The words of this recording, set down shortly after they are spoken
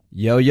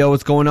Yo,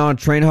 what's going on,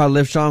 Train Hard,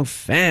 Live Strong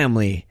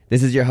family?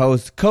 This is your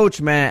host, Coach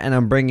Matt, and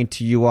I'm bringing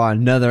to you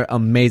another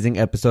amazing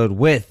episode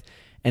with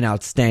an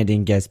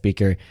outstanding guest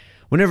speaker.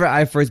 Whenever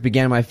I first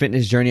began my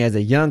fitness journey as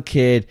a young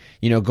kid,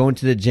 going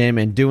to the gym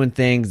and doing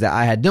things that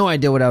I had no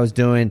idea what I was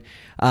doing,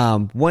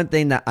 one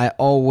thing that I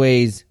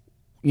always,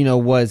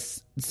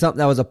 was something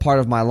that was a part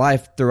of my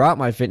life throughout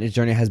my fitness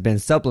journey has been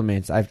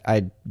supplements.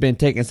 I've been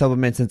taking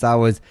supplements since I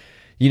was,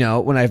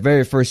 when I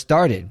very first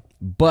started,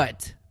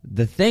 but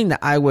the thing that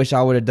I wish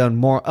I would have done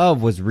more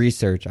of was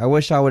research. I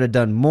wish I would have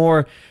done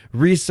more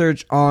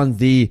research on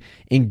the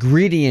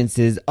ingredients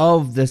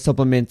of the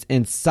supplements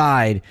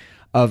inside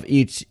of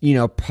each,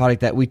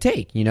 product that we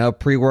take.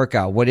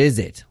 Pre-workout. What is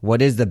it?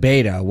 What is the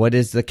beta? What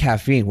is the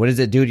caffeine? What does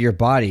it do to your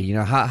body?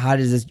 How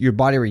does your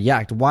body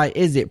react? Why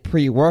is it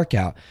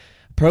pre-workout?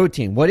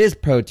 Protein. What is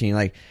protein?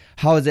 Like,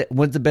 how is it?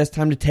 When's the best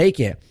time to take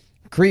it?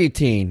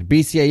 Creatine,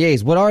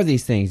 BCAAs. What are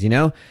these things?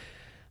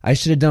 I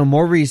should have done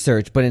more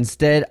research, but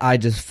instead I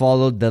just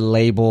followed the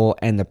label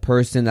and the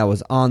person that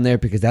was on there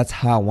because that's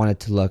how I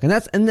wanted to look.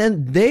 And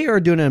then they are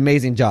doing an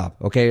amazing job.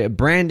 Okay.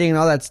 Branding and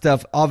all that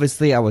stuff.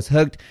 Obviously I was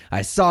hooked.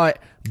 I saw it.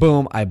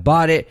 Boom. I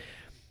bought it.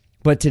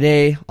 But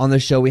today on the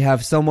show, we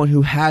have someone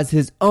who has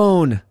his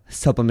own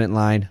supplement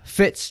line,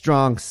 Fit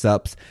Strong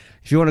Supps.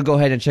 If you want to go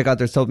ahead and check out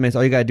their supplements,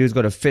 all you got to do is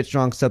go to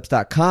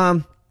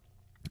fitstrongsups.com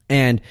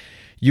and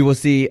you will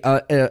see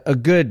a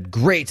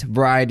great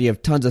variety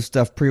of tons of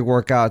stuff,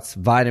 pre-workouts,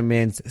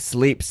 vitamins,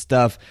 sleep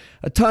stuff,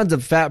 tons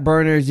of fat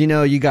burners.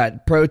 You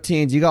got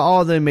proteins, you got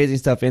all the amazing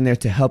stuff in there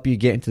to help you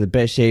get into the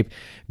best shape,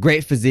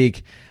 great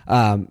physique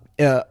of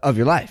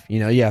your life.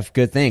 You have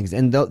good things.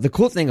 And the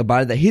cool thing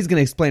about it that he's going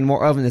to explain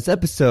more of in this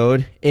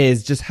episode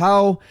is just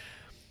how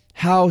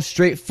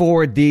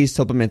straightforward these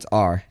supplements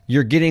are.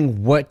 You're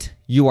getting what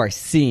you are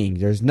seeing.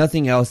 There's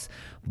nothing else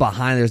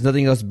behind. There's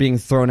nothing else being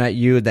thrown at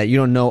you that you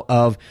don't know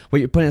of. What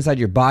you're putting inside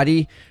your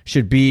body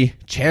should be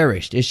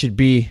cherished. It should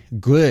be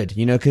good,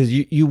 because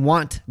you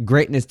want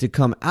greatness to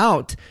come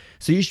out.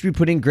 So you should be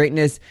putting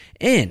greatness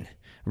in,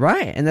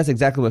 right? And that's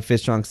exactly what Fit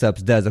Strong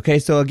Supps does. Okay.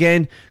 So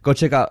again, go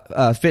check out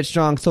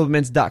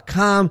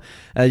fitstrongsupplements.com.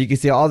 You can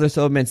see all their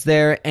supplements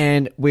there.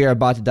 And we are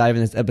about to dive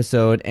in this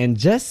episode and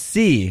just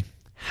see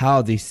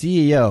how the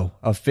CEO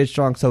of Fit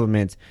Strong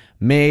Supplements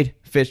made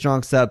Fit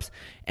Strong Supps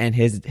and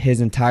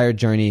his entire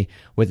journey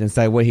with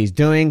inside what he's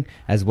doing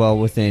as well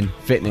within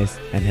fitness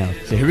and health.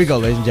 So here we go,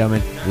 ladies and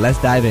gentlemen.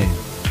 Let's dive in.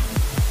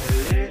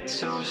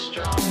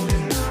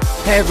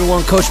 Hey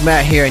everyone, Coach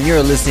Matt here, and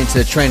you're listening to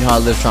the Train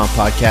Hard, Live Strong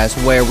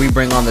podcast, where we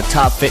bring on the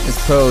top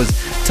fitness pros,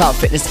 top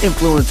fitness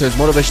influencers,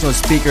 motivational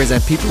speakers,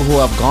 and people who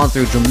have gone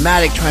through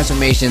dramatic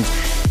transformations.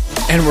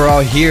 And we're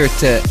all here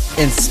to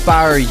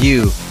inspire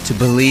you to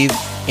believe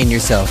in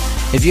yourself.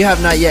 If you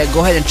have not yet,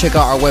 go ahead and check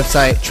out our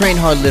website,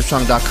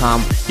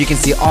 trainhardlivestrong.com. You can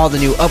see all the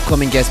new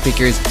upcoming guest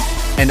speakers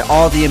and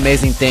all the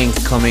amazing things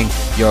coming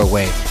your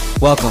way.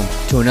 Welcome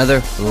to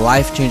another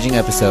life-changing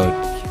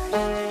episode.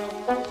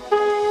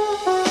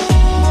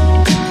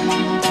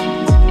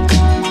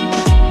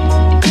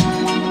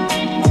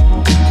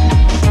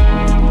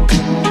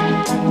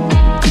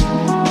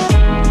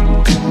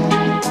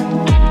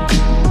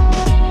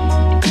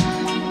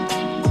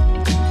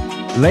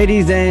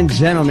 Ladies and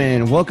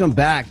gentlemen, welcome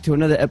back to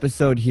another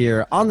episode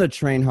here on the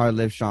Train Hard,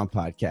 Live Strong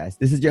podcast.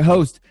 This is your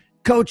host,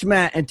 Coach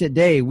Matt, and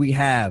today we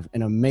have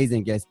an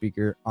amazing guest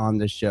speaker on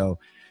the show.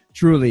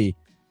 Truly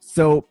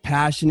so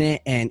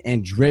passionate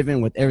and driven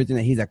with everything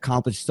that he's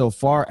accomplished so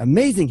far.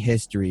 Amazing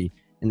history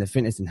in the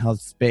fitness and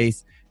health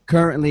space.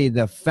 Currently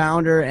the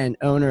founder and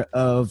owner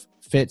of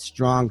Fit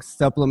Strong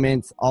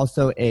Supplements,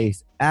 also a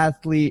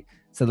athlete,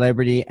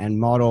 celebrity, and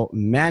model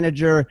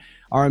manager.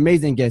 Our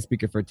amazing guest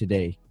speaker for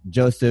today,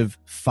 Joseph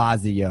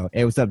Fazio.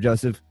 Hey, what's up,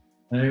 Joseph?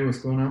 Hey, what's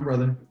going on,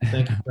 brother?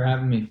 Thank you for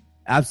having me.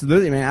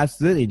 Absolutely, man.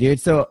 Absolutely, dude.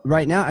 So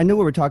right now, I know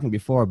we were talking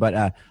before,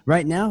 but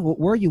right now,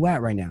 where are you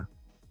at right now?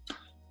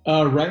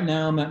 Right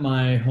now, I'm at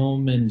my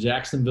home in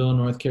Jacksonville,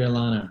 North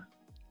Carolina.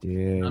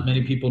 Dude. Not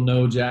many people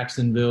know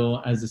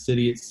Jacksonville as a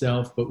city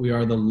itself, but we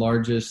are the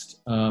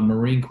largest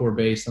Marine Corps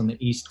base on the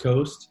East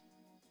Coast,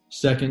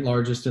 second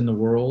largest in the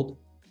world.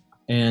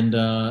 And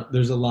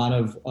there's a lot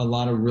of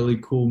really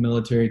cool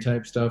military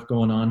type stuff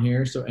going on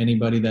here. So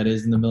anybody that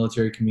is in the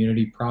military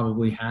community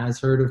probably has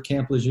heard of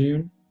Camp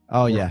Lejeune.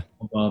 Oh yeah,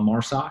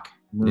 MARSOC,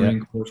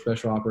 Marine Corps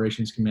Special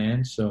Operations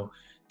Command. So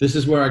this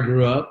is where I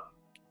grew up.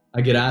 I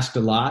get asked a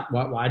lot,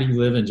 why do you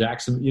live in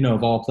Jackson?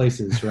 Of all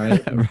places,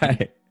 right?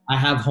 Right. I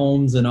have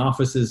homes and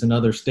offices in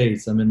other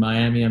states. I'm in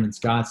Miami. I'm in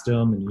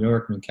Scottsdale. I'm in New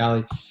York. I'm in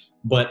Cali.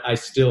 But I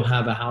still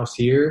have a house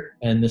here,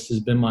 and this has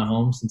been my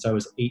home since I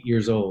was 8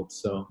 years old.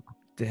 So.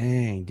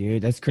 Dang,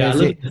 dude, that's crazy. Yeah, I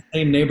live in the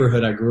same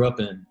neighborhood I grew up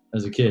in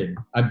as a kid.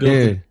 I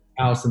built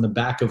a house in the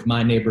back of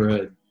my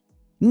neighborhood.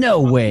 No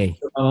way.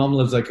 My mom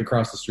lives like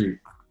across the street.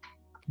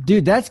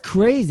 Dude, that's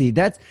crazy.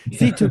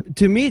 See,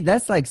 to me,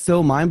 that's like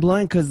so mind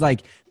blowing because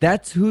like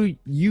that's who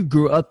you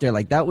grew up there.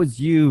 Like that was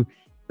you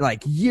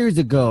like years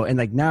ago, and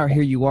like now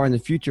here you are in the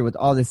future with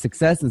all this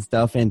success and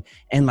stuff, and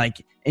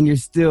you're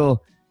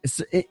still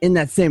in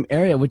that same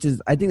area, which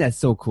is, I think that's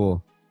so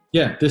cool.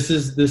 Yeah, this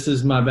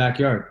is my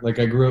backyard. Like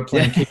I grew up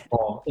playing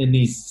kickball in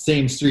these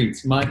same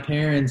streets. My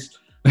parents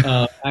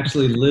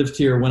actually lived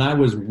here when I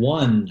was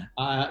one,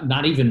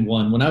 not even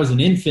one. When I was an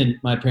infant,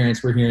 my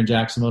parents were here in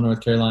Jacksonville,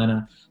 North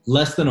Carolina,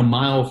 less than a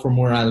mile from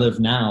where I live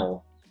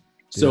now.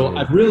 So Dude.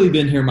 I've really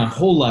been here my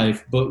whole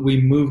life, but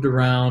we moved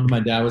around. My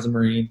dad was a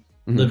Marine,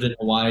 lived in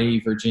Hawaii,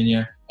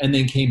 Virginia, and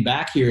then came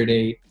back here at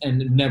 8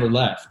 and never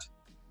left.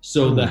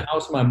 So the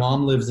house my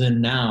mom lives in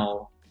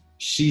now,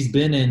 she's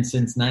been in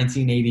since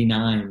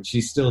 1989.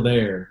 She's still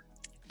there.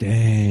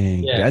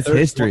 Dang, Yeah, that's 31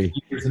 history.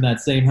 years in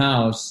that same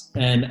house,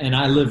 and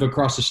I live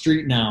across the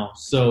street now.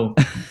 So,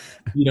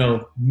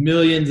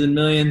 millions and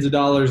millions of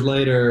dollars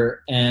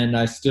later, and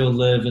I still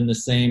live in the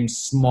same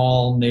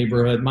small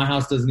neighborhood. My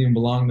house doesn't even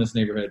belong in this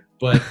neighborhood,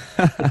 but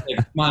it's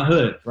like my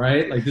hood,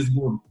 right? Like this is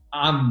where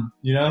I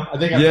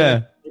think I've been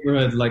in the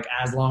neighborhood like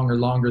as long or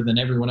longer than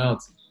everyone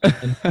else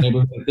in the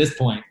neighborhood at this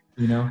point.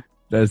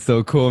 That's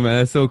so cool, man.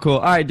 That's so cool.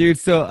 All right, dude.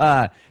 So,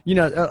 a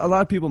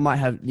lot of people might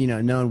have,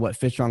 known what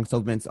Fit Strong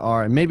supplements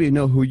are and maybe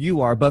know who you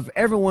are. But for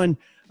everyone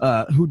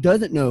who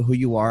doesn't know who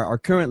you are, our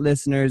current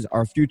listeners,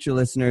 our future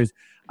listeners,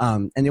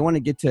 and they want to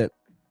get to,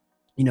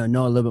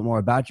 know a little bit more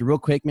about you real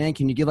quick, man.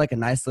 Can you give like a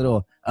nice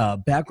little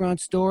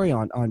background story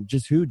on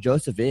just who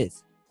Joseph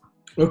is?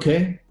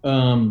 Okay.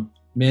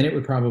 Man, it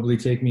would probably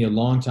take me a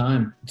long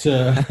time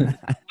to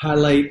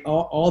highlight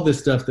all the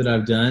stuff that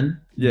I've done.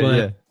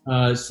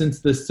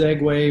 Since the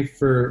segue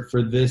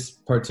for this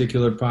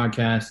particular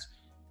podcast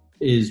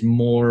is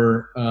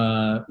more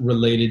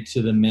related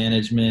to the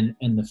management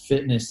and the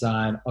fitness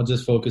side, I'll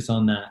just focus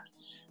on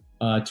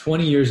that.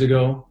 20 years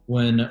ago,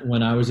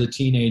 when I was a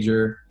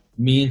teenager,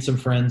 me and some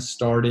friends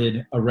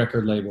started a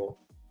record label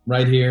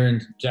right here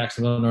in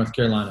Jacksonville, North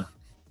Carolina.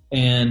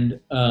 And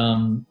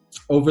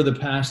over the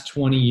past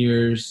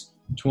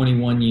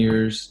 21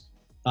 years,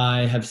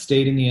 I have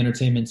stayed in the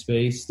entertainment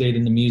space, stayed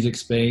in the music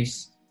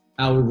space.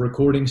 Our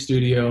recording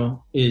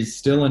studio is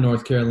still in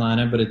North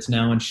Carolina, but it's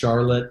now in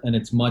Charlotte, and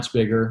it's much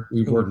bigger.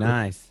 We've worked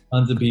with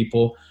tons of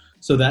people,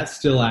 so that's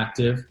still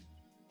active.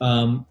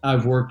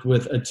 I've worked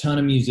with a ton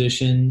of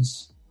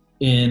musicians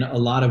in a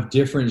lot of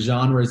different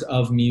genres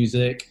of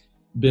music,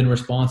 been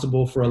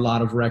responsible for a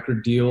lot of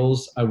record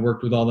deals. I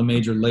worked with all the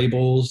major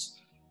labels,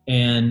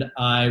 and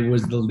I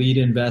was the lead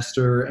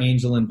investor,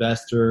 angel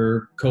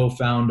investor,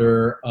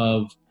 co-founder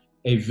of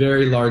a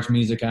very large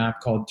music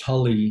app called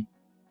Tully,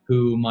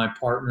 who my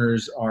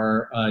partners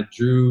are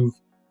Drew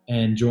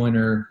and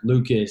Joyner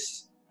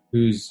Lucas,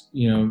 who's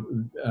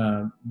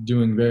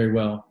doing very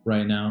well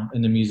right now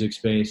in the music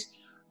space.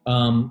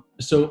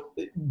 So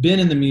been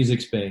in the music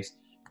space.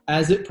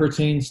 As it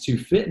pertains to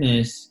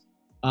fitness,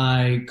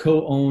 I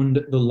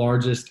co-owned the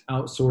largest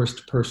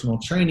outsourced personal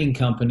training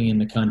company in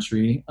the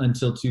country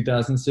until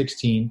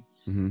 2016.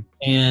 Mm-hmm.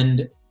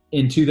 And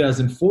in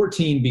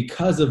 2014,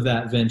 because of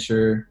that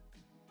venture,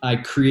 I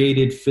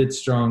created Fit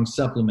Strong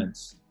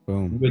Supplements.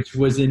 Boom. Which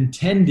was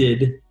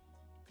intended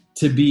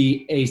to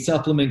be a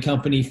supplement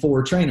company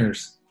for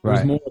trainers. It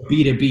was more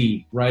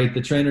B2B, right?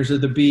 The trainers are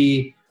the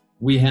B.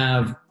 We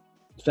have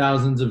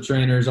thousands of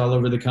trainers all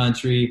over the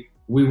country.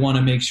 We want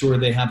to make sure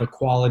they have a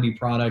quality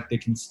product they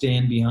can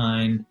stand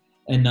behind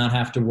and not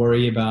have to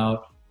worry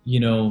about,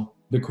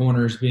 the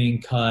corners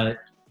being cut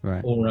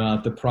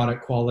or the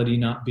product quality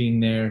not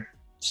being there.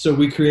 So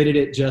we created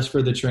it just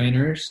for the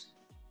trainers.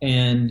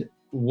 And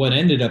what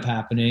ended up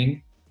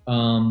happening,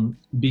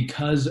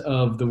 because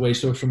of the way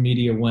social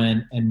media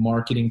went and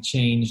marketing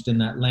changed in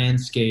that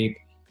landscape,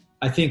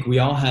 I think we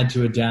all had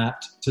to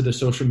adapt to the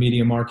social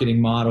media marketing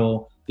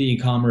model, the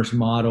e-commerce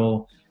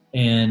model,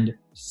 and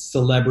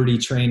celebrity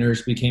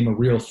trainers became a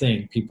real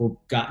thing.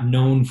 People got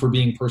known for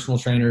being personal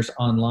trainers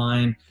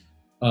online.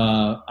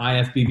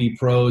 IFBB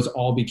pros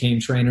all became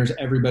trainers.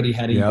 Everybody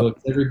had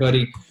ebooks,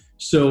 everybody.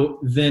 So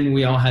then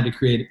we all had to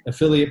create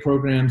affiliate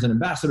programs and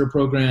ambassador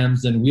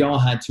programs, and we all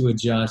had to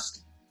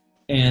adjust.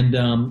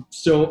 And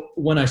so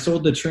when I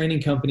sold the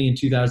training company in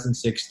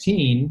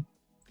 2016,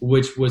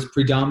 which was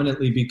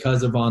predominantly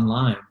because of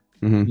online,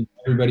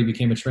 everybody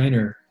became a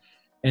trainer.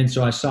 And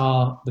so I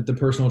saw that the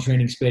personal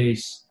training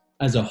space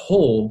as a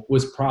whole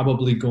was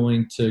probably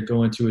going to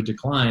go into a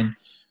decline.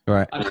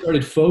 Right. I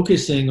started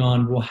focusing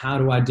on, well, how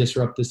do I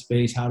disrupt the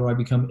space? How do I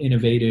become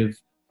innovative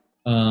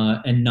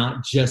and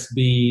not just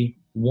be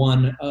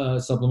one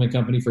supplement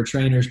company for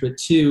trainers, but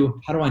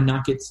two, how do I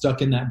not get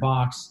stuck in that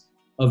box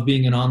of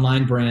being an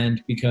online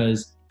brand?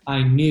 Because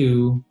I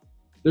knew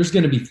there's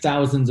going to be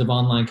thousands of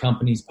online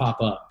companies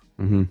pop up.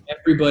 Mm-hmm.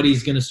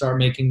 Everybody's going to start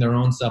making their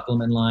own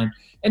supplement line.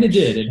 And it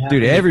did. It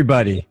happened. Dude,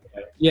 everybody.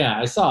 Yeah,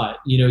 I saw it.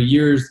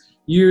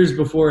 Years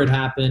before it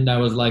happened, I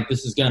was like,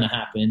 this is going to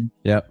happen.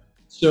 Yep.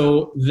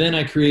 So then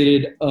I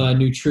created a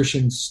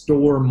nutrition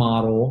store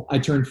model. I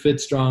turned Fit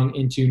Strong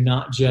into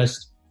not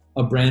just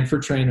a brand for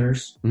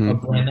trainers, a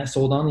brand that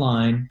sold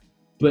online,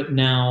 but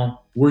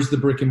now where's the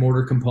brick and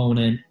mortar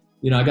component?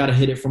 I got to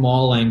hit it from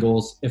all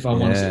angles if I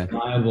want to stay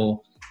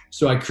viable.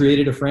 So I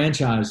created a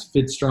franchise,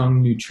 Fit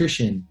Strong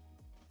Nutrition.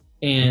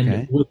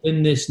 And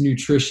within this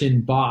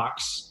nutrition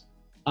box,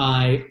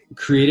 I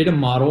created a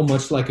model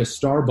much like a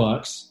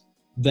Starbucks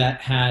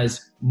that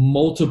has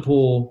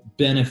multiple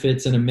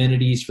benefits and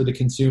amenities for the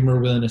consumer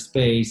within a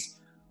space,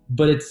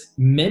 but it's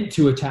meant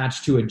to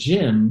attach to a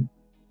gym,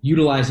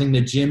 utilizing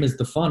the gym as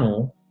the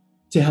funnel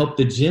to help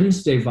the gym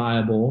stay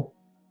viable,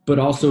 but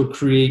also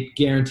create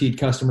guaranteed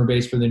customer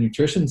base for the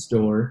nutrition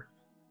store.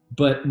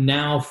 But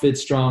now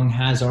FitStrong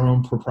has our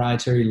own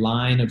proprietary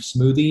line of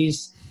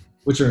smoothies,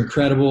 which are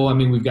incredible. I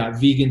mean, we've got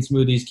vegan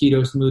smoothies,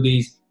 keto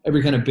smoothies,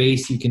 every kind of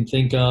base you can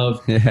think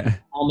of. Yeah.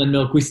 Almond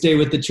milk. We stay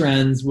with the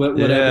trends,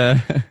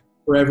 whatever,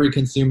 for every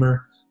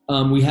consumer.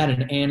 We had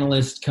an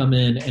analyst come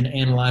in and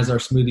analyze our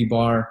smoothie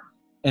bar,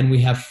 and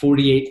we have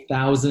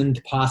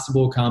 48,000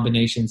 possible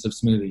combinations of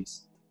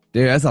smoothies.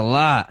 Dude, that's a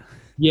lot.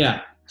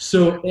 Yeah.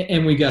 So,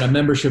 and we got a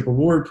membership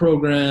reward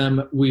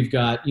program. We've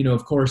got,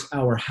 of course,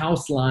 our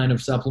house line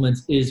of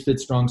supplements is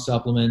FitStrong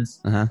Supplements.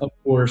 Uh-huh. Of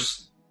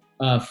course,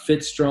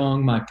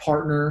 FitStrong, my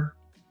partner.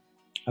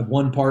 I have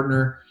one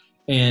partner,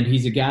 and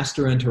he's a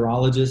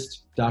gastroenterologist,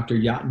 Dr.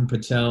 Yatin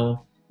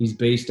Patel. He's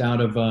based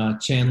out of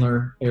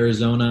Chandler,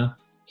 Arizona.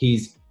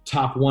 He's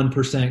top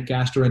 1%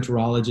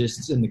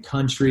 gastroenterologists in the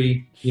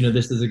country.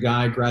 This is a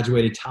guy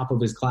graduated top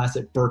of his class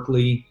at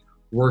Berkeley,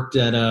 worked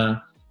at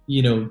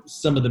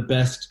some of the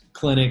best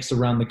clinics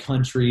around the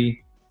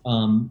country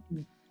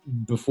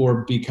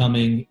before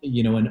becoming,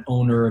 an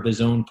owner of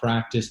his own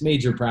practice,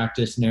 major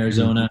practice in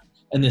Arizona. Mm-hmm.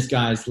 And this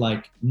guy's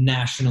like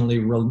nationally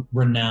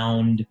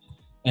renowned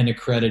and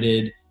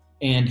accredited.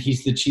 And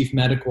he's the chief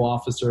medical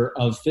officer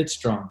of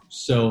FitStrong.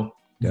 So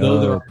though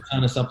there are a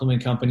ton of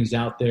supplement companies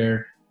out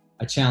there,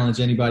 I challenge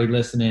anybody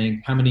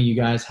listening, how many of you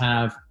guys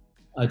have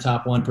a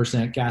top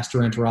 1%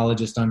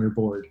 gastroenterologist on your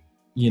board?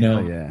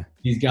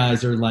 These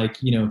guys are like,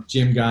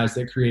 gym guys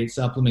that create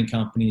supplement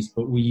companies,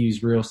 but we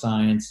use real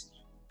science,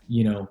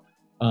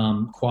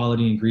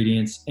 quality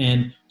ingredients.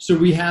 And so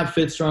we have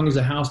FitStrong as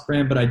a house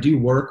brand, but I do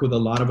work with a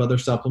lot of other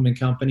supplement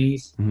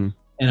companies, mm-hmm.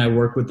 and I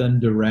work with them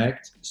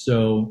direct.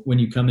 So when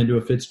you come into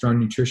a FitStrong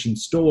nutrition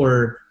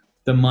store,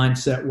 the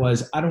mindset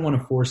was, I don't want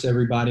to force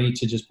everybody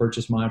to just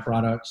purchase my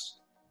products.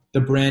 The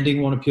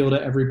branding won't appeal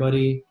to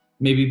everybody.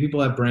 Maybe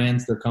people have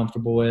brands they're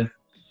comfortable with.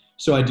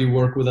 So I do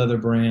work with other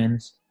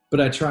brands, but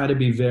I try to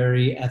be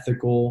very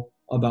ethical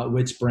about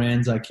which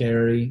brands I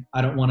carry.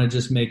 I don't want to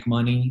just make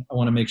money. I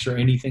want to make sure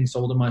anything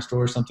sold in my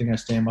store is something I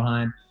stand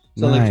behind.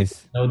 So nice. I like to get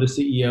to know the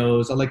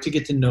CEOs. I like to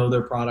get to know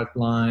their product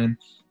line,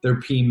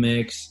 their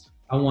P-mix.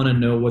 I want to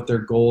know what their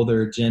goal,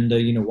 their agenda,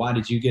 why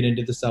did you get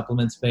into the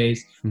supplement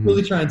space? Mm-hmm.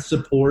 Really try and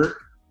support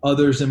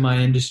others in my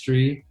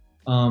industry,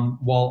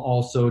 while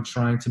also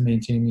trying to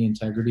maintain the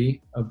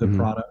integrity of the mm-hmm.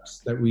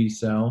 products that we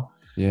sell.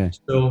 Yeah.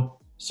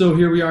 So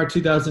here we are,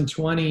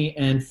 2020,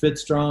 and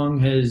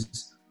FitStrong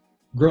has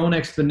grown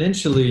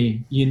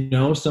exponentially.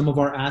 Some of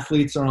our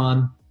athletes are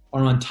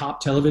on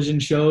top television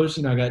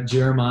shows. I got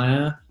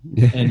Jeremiah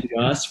and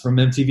Gus from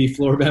MTV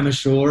Floribama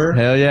Shore.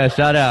 Hell yeah,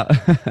 shout out.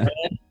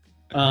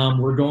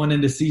 We're going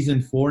into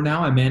season 4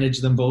 now. I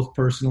manage them both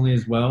personally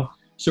as well.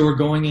 So we're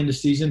going into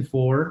season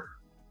 4,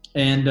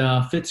 and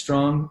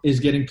FitStrong is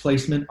getting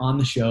placement on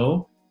the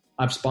show.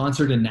 I've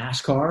sponsored a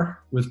NASCAR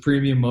with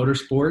Premium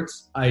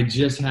Motorsports. I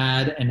just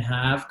had and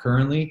have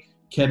currently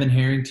Kevin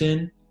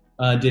Harrington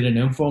did an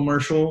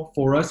infomercial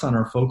for us on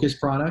our Focus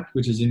product,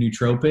 which is a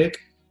nootropic,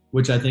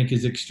 which I think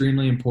is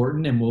extremely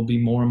important and will be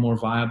more and more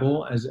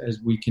viable as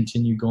we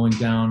continue going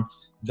down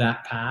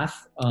that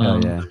path.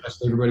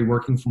 Especially everybody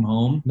working from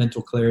home,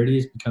 mental clarity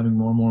is becoming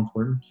more and more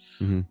important.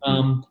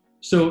 Mm-hmm.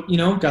 So,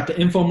 got the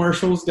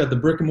infomercials, got the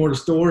brick and mortar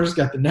stores,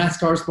 got the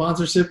NASCAR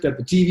sponsorship, got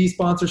the TV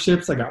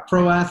sponsorships. I got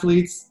pro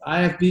athletes,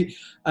 IFB.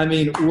 I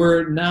mean,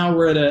 we're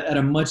at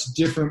a much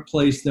different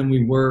place than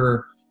we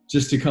were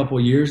just a couple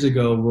years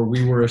ago, where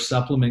we were a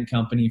supplement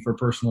company for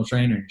personal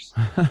trainers.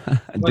 Dude,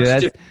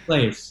 that's different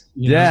place.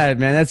 Man,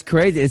 that's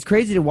crazy. It's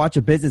crazy to watch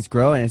a business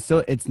grow, and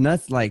it's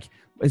nuts. Like,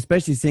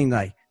 especially seeing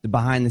like the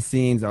behind the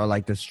scenes or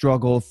like the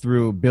struggle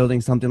through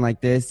building something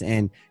like this.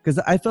 And because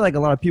I feel like a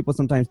lot of people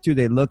sometimes too,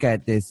 they look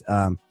at this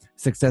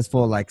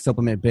successful like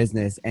supplement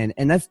business, and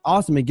that's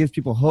awesome. It gives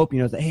people hope,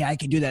 it's like, hey, I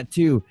can do that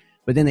too.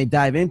 But then they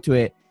dive into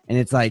it, and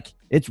it's like,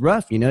 it's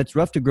rough, it's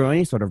rough to grow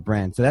any sort of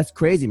brand. So that's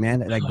crazy, man.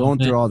 Like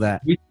through all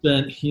that. We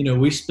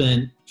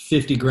spent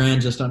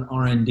 $50,000 just on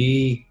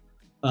R&D.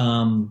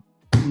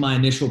 My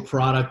initial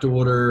product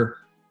order,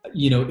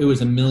 it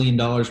was $1 million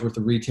worth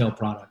of retail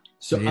product.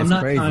 So I'm not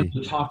trying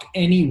to talk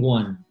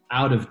anyone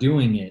out of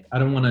doing it. I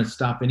don't want to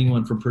stop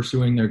anyone from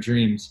pursuing their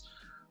dreams.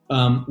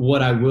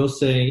 What I will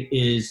say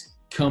is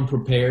come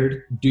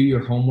prepared, do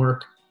your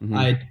homework. Mm-hmm.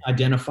 I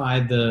identify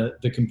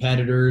the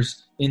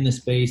competitors in the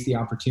space, the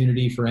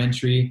opportunity for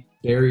entry,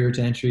 barrier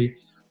to entry,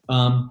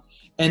 and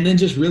then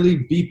just really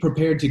be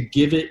prepared to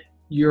give it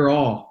your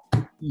all.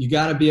 You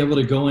got to be able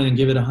to go in and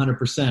give it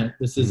 100%.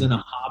 This isn't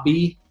a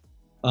hobby.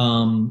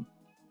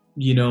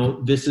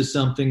 This is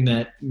something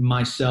that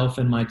myself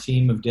and my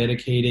team have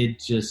dedicated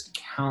just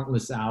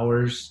countless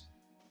hours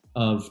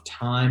of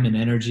time and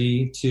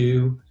energy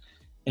to.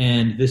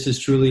 And this is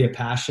truly a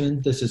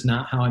passion. This is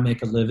not how I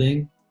make a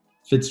living.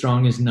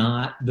 FitStrong is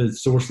not the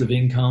source of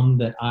income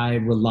that I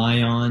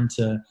rely on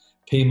to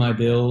pay my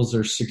bills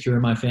or secure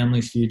my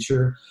family's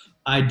future.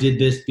 I did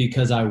this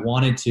because I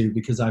wanted to,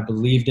 because I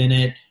believed in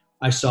it.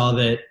 I saw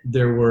that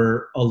there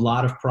were a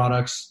lot of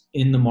products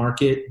in the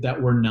market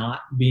that were not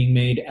being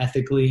made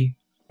ethically.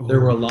 There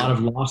were a lot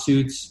of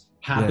lawsuits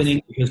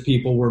happening because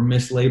people were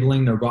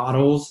mislabeling their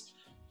bottles,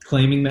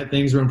 claiming that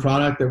things were in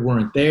product that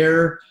weren't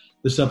there.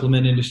 The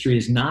supplement industry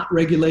is not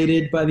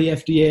regulated by the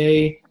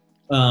FDA.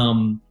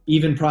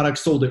 Even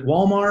products sold at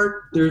Walmart,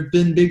 there have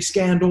been big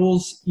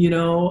scandals, you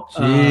know.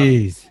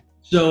 Jeez.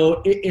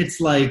 So it's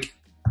like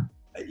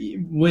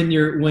when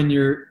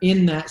you're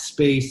in that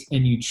space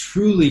and you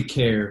truly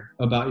care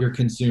about your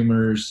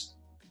consumers,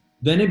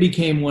 then it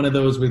became one of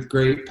those with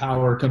great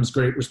power comes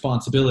great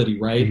responsibility,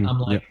 right? I'm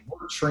like,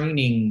 we're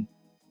training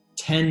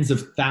tens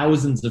of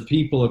thousands of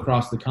people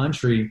across the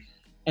country,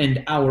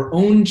 and our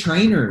own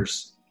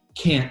trainers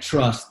can't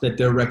trust that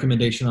their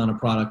recommendation on a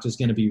product is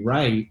going to be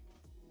right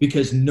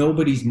because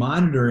nobody's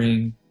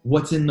monitoring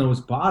what's in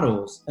those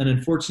bottles. And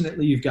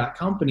unfortunately, you've got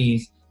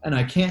companies, and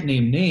I can't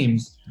name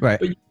names, right,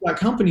 but you've got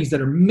companies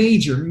that are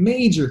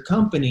major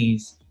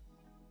companies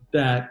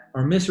that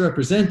are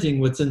misrepresenting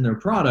what's in their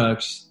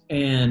products.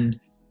 And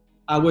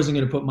I wasn't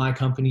going to put my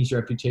company's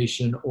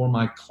reputation or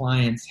my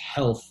client's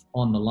health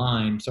on the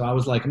line. So I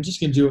was like, I'm just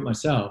going to do it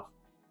myself.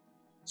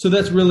 So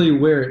that's really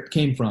where it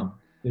came from.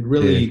 It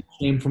really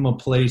came from a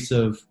place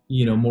of,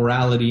 you know,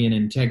 morality and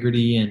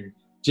integrity and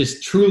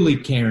just truly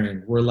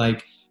caring. We're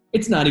like,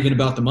 it's not even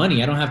about the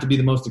money. I don't have to be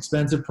the most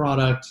expensive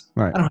product.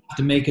 Right. I don't have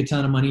to make a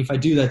ton of money. If I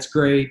do, that's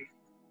great.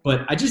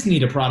 But I just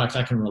need a product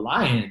I can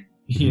rely on,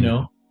 you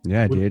know?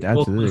 Yeah, dude,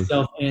 absolutely. Both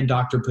myself and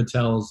Dr.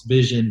 Patel's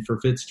vision for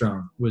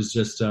FitStrong was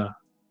just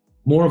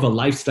more of a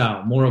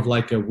lifestyle, more of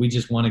like we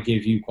just want to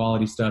give you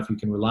quality stuff you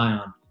can rely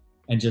on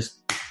and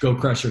just go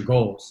crush your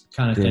goals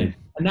kind of thing.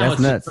 And now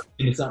it's nuts.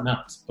 It's something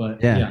else.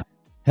 But yeah.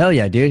 Hell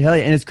yeah, dude. Hell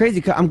yeah. And it's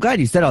crazy. I'm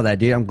glad you said all that,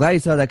 dude. I'm glad you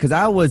said all that because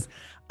I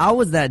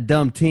was that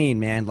dumb teen,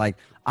 man. Like,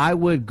 I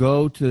would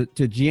go to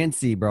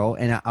GNC, bro,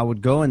 and I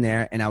would go in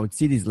there and I would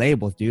see these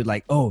labels, dude,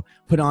 like, oh,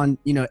 put on,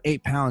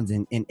 8 pounds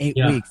in 8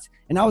 weeks.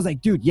 And I was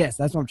like, dude, yes,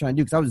 that's what I'm trying to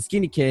do. Because I was a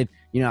skinny kid.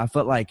 I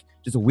felt like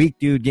just a weak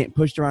dude getting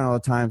pushed around all the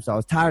time. So I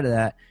was tired of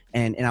that.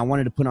 And I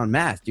wanted to put on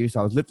mass, dude.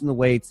 So I was lifting the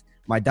weights.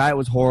 My diet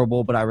was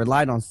horrible, but I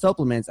relied on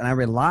supplements and I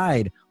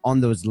relied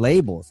on those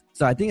labels.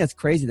 So I think that's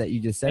crazy that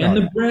you just said and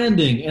the that.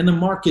 Branding and the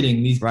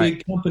marketing, these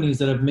big companies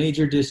that have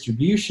major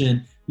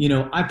distribution,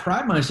 I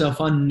pride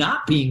myself on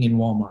not being in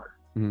Walmart.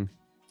 Mm-hmm.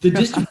 The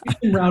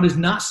distribution route is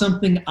not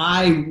something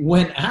I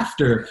went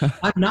after.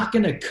 I'm not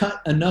going to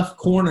cut enough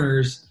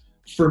corners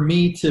for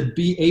me to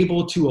be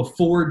able to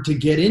afford to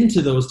get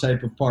into those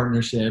type of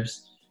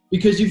partnerships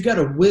because you've got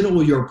to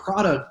whittle your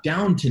product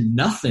down to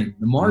nothing.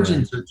 The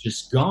margins are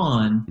just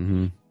gone.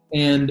 Mm-hmm.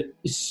 And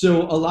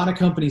so a lot of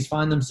companies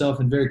find themselves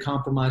in very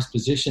compromised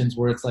positions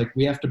where it's like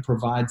we have to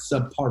provide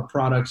subpar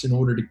products in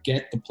order to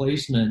get the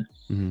placement.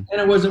 Mm-hmm.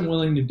 And I wasn't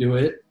willing to do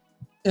it.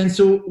 And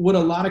so what a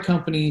lot of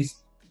companies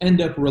end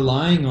up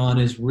relying on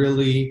is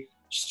really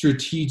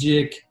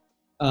strategic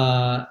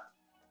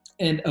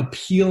and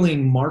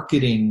appealing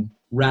marketing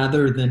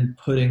rather than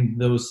putting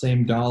those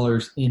same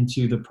dollars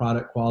into the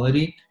product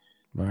quality.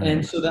 Right.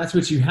 And so that's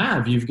what you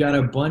have. You've got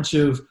a bunch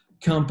of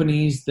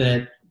companies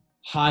that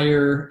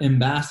hire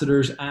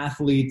ambassadors,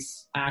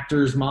 athletes,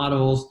 actors,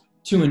 models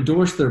to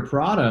endorse their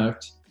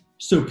product.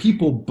 So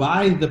people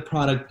buy the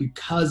product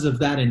because of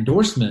that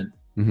endorsement.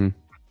 Mm-hmm.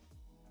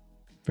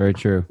 Very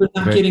true. They're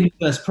not getting the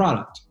best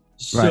product.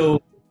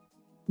 So,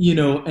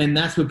 and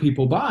that's what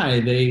people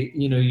buy. They,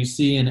 you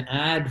see an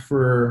ad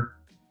for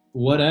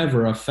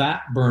whatever, a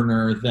fat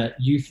burner that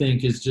you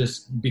think is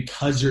just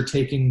because you're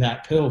taking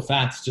that pill,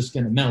 fat's just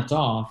going to melt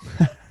off.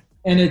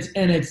 and it's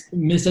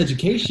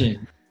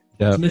miseducation.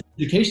 Yep. It's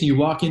miseducation. You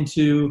walk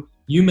into,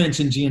 you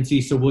mentioned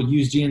GNC, so we'll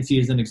use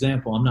GNC as an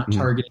example. I'm not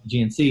targeting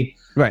GNC.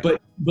 Right.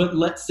 But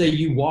let's say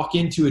you walk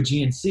into a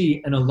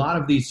GNC and a lot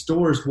of these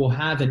stores will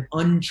have an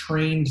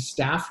untrained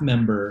staff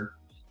member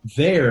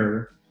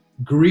there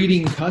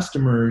greeting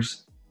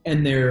customers,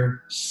 and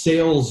they're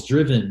sales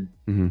driven,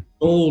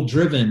 goal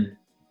driven.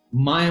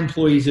 My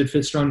employees at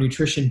FitStrong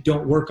Nutrition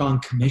don't work on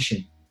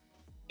commission.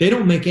 They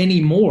don't make any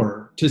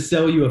more to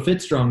sell you a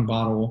FitStrong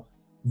bottle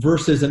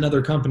versus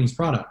another company's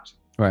product.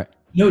 Right.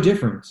 No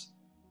difference.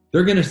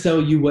 They're going to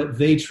sell you what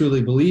they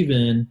truly believe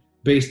in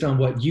based on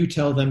what you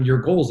tell them your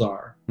goals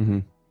are. Mm-hmm.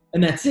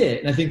 And that's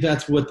it. And I think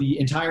that's what the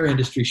entire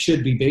industry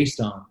should be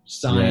based on.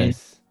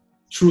 Science,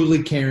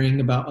 truly caring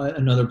about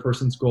another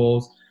person's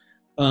goals.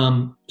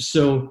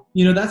 So,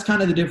 that's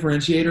kind of the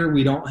differentiator.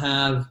 We don't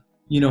have,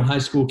 high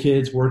school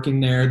kids working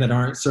there that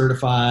aren't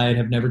certified,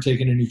 have never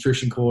taken a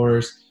nutrition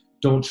course,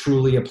 don't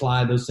truly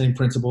apply those same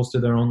principles to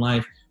their own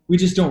life. We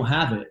just don't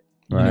have it.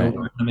 Right. We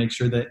want to make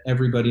sure that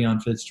everybody on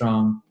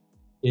FitStrong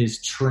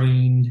is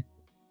trained,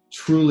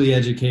 truly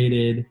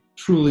educated,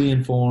 truly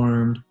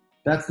informed.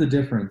 That's the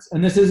difference.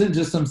 And this isn't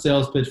just some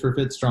sales pitch for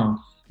FitStrong.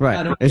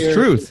 Right. It's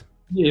truth.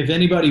 If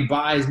anybody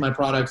buys my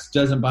products,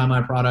 doesn't buy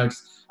my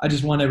products, I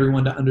just want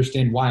everyone to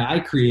understand why I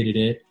created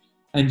it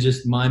and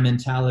just my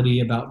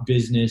mentality about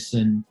business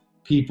and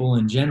people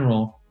in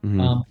general.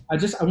 Mhm.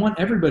 I want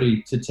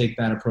everybody to take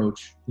that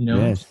approach.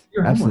 Yes, Do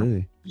your homework.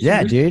 absolutely.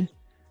 Yeah, dude.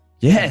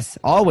 Yes,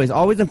 always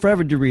and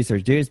forever do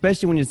research, dude.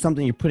 Especially when it's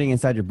something you're putting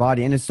inside your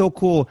body, and it's so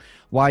cool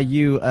why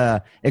you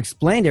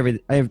explained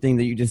everything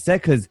that you just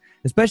said. Because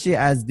especially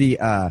as the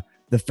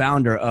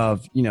founder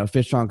of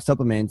Fish Strong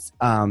Supplements,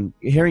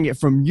 hearing it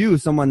from you,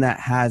 someone that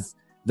has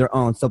their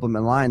own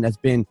supplement line that's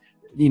been,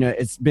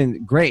 it's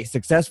been great,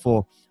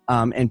 successful,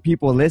 and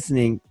people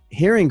listening,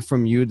 hearing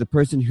from you, the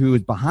person who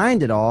is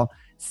behind it all,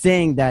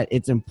 saying that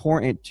it's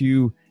important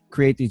to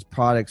create these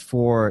products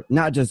for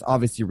not just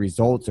obviously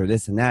results or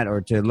this and that,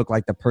 or to look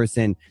like the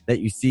person that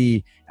you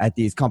see at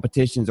these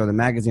competitions or the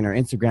magazine or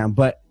Instagram,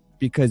 but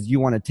because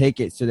you want to take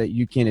it so that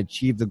you can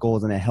achieve the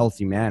goals in a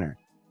healthy manner.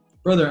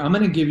 Brother, I'm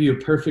going to give you a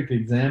perfect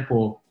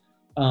example.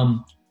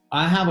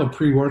 I have a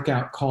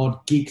pre-workout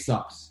called Geek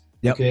Sauce.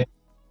 Yep. Okay.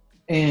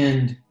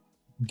 And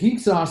Geek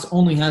Sauce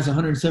only has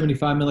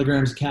 175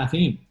 milligrams of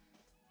caffeine.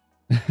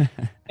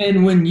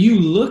 And when you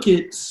look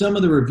at some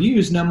of the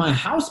reviews, now my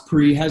house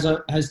pre has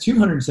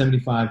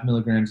 275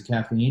 milligrams of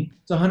caffeine.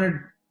 It's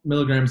 100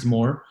 milligrams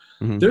more.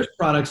 Mm-hmm. There's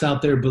products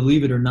out there,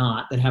 believe it or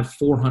not, that have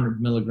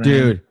 400 milligrams.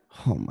 Dude,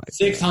 oh my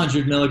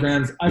 600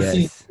 milligrams. I've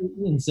seen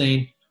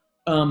insane.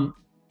 I'm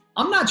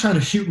not trying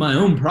to shoot my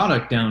own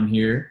product down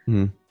here,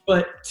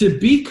 but to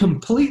be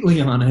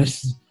completely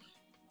honest,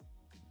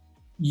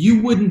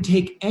 you wouldn't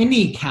take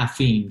any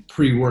caffeine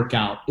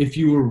pre-workout if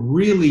you were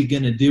really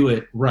going to do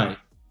it right.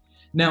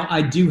 Now,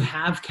 I do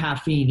have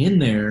caffeine in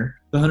there,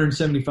 the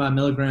 175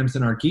 milligrams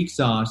in our Geek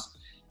Sauce.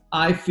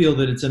 I feel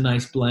that it's a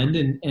nice blend,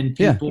 and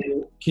people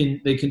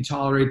can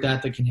tolerate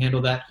that, they can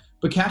handle that.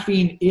 But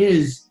caffeine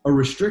is a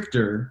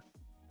restrictor,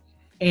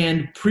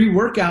 and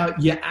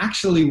pre-workout, you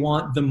actually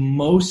want the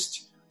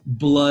most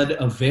blood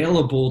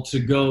available to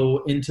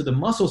go into the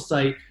muscle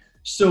site.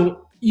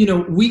 So,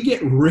 we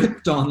get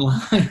ripped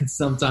online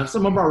sometimes.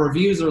 Some of our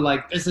reviews are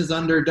like, this is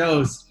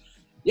underdosed.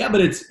 Yeah,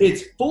 but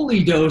it's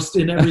fully dosed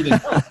in everything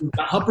else. We've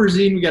got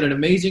Huperzine, we got an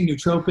amazing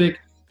nootropic,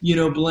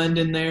 blend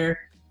in there,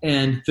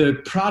 and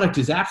the product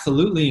is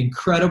absolutely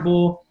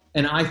incredible.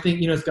 And I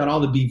think, it's got all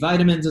the B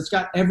vitamins, it's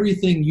got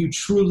everything you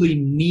truly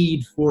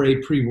need for a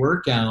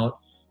pre-workout,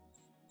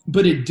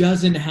 but it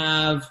doesn't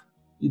have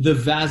the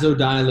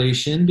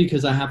vasodilation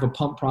because I have a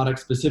pump product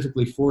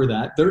specifically for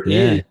that. There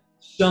is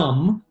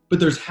some, but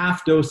there's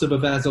half dose of a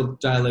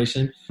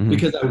vasodilation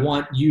because I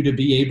want you to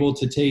be able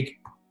to take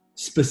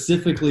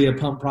specifically a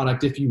pump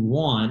product if you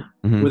want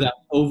without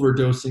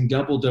overdosing,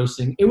 double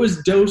dosing. It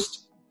was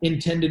dosed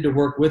intended to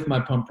work with my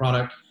pump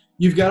product.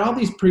 You've got all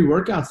these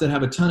pre-workouts that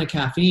have a ton of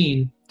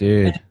caffeine,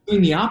 dude, and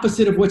doing the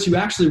opposite of what you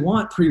actually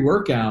want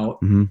pre-workout.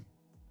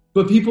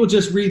 But people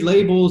just read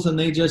labels and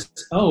they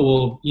just,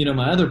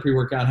 my other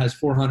pre-workout has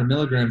 400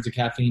 milligrams of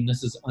caffeine.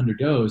 This is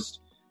underdosed.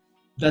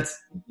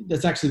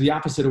 That's actually the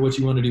opposite of what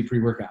you want to do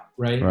pre-workout,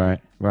 right?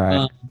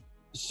 Right.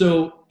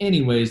 So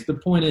anyways, the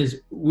point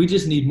is we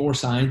just need more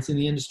science in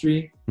the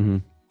industry.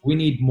 We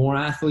need more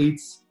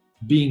athletes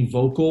being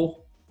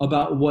vocal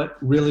about what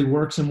really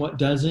works and what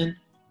doesn't.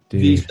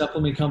 Dude. These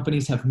supplement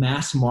companies have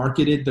mass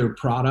marketed their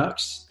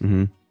products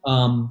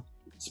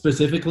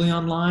specifically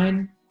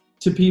online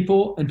to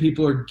people, and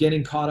people are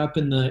getting caught up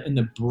in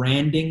the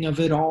branding of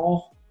it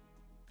all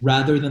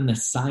rather than the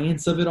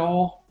science of it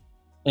all.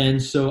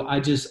 And so I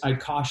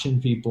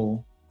caution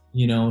people,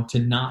 to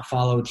not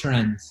follow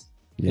trends.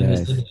 In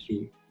this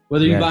industry,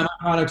 whether you buy my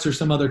products or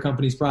some other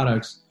company's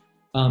products,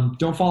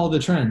 don't follow the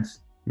trends.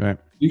 Right.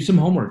 Do some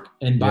homework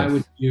and buy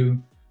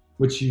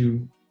what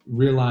you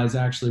realize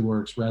actually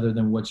works rather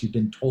than what you've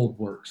been told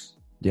works.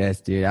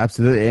 Yes, dude,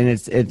 absolutely. And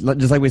it's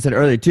just like we said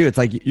earlier too. It's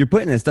like you're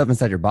putting this stuff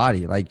inside your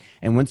body,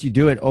 and once you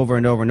do it over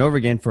and over and over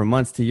again for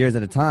months to years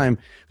at a time,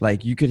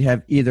 you could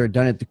have either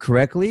done it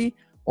correctly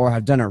or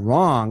have done it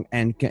wrong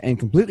and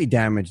completely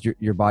damaged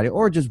your body,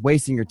 or just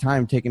wasting your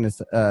time taking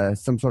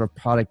some sort of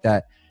product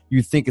that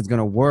you think is going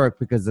to work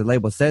because the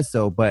label says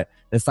so, but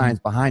the science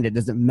behind it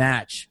doesn't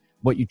match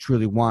what you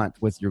truly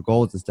want with your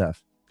goals and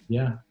stuff.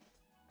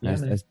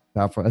 That's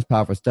powerful. That's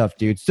powerful stuff,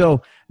 dude.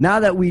 So now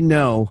that we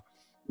know,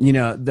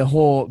 the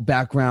whole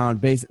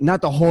background base,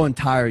 not the whole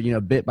entire,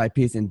 bit by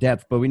piece in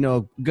depth, but we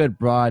know a good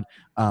broad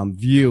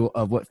view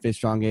of what Fish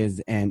Strong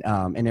is and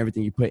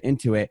everything you put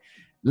into it.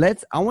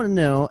 I want to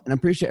know, and I'm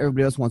pretty sure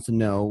everybody else wants to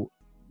know,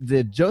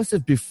 the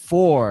Joseph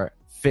before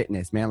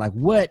fitness, man.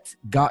 What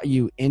got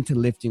you into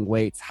lifting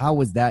weights? How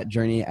was that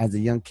journey as a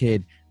young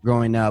kid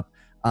growing up?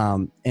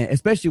 And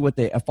especially with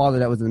a father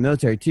that was in the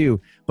military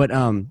too, but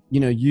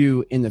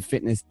you in the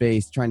fitness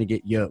space trying to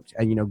get yoked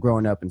and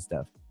growing up and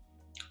stuff.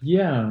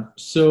 Yeah.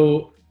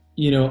 So,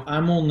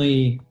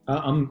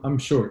 I'm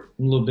short.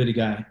 I'm a little bitty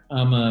guy.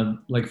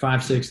 I'm like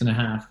 5'6" and a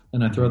half,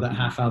 and I throw that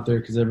half out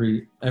there because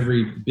every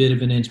bit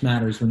of an inch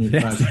matters when you're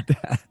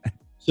 5'6".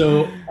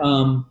 So,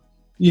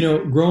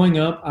 growing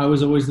up, I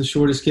was always the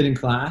shortest kid in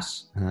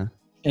class.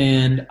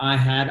 And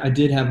I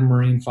did have a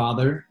Marine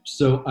father.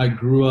 So I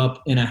grew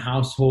up in a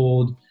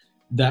household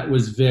that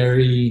was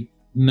very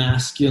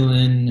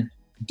masculine,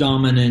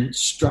 dominant,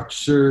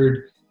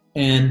 structured.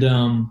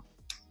 And,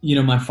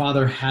 my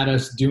father had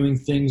us doing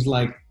things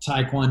like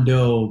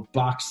taekwondo,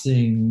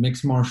 boxing,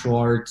 mixed martial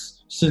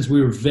arts since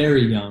we were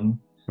very young.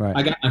 Right.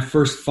 I got my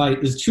first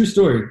fight. This is a true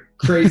story.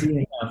 Crazy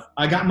enough.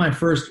 I got my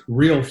first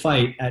real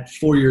fight at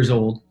 4 years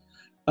old.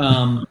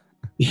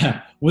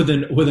 Yeah, with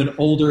an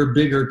older,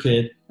 bigger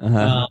kid.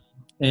 Uh-huh.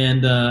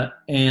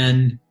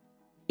 And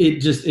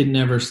it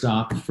never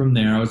stopped from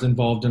there. I was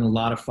involved in a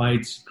lot of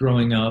fights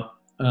growing up,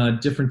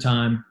 different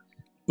time.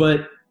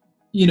 But,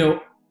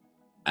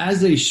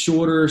 as a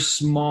shorter,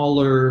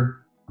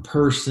 smaller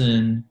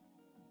person,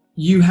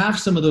 you have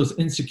some of those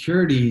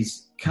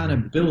insecurities kind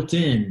of built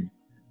in.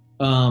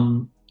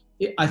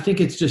 I think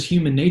it's just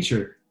human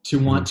nature to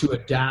want to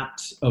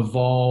adapt,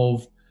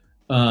 evolve.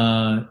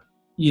 A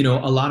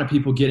lot of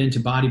people get into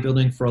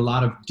bodybuilding for a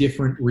lot of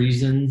different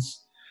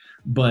reasons.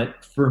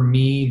 But for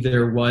me,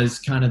 there was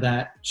kind of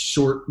that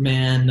short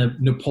man,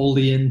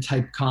 Napoleon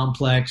type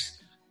complex.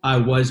 I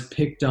was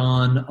picked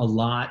on a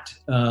lot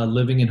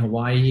living in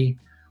Hawaii,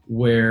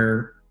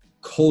 where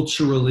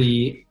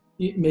culturally,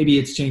 maybe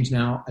it's changed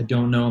now. I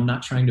don't know. I'm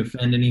not trying to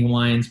offend any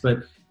Hawaiians,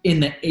 but in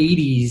the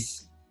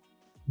 80s,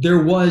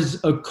 there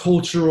was a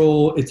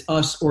cultural, it's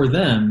us or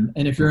them.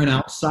 And if you're an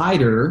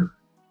outsider,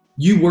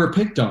 you were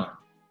picked on,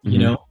 you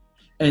know?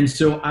 And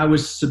so I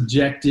was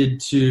subjected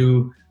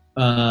to,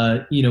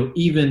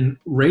 even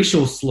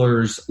racial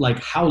slurs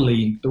like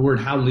haole, the word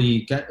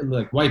haole,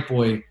 like white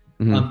boy,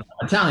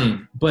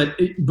 Italian, but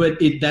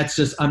that's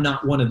just, I'm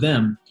not one of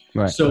them.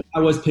 Right. So I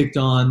was picked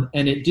on,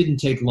 and it didn't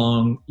take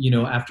long,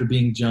 after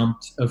being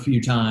jumped a few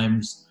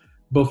times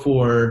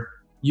before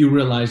you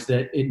realize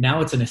that now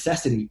it's a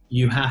necessity.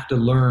 You have to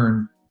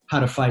learn how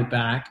to fight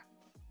back.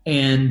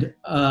 And,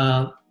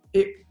 I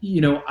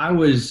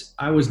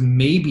was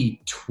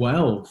maybe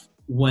 12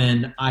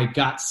 when I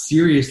got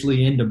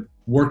seriously into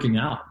working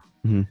out.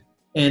 And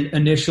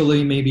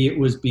initially maybe it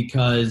was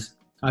because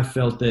I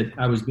felt that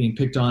I was being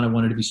picked on. I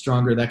wanted to be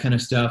stronger, that kind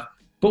of stuff.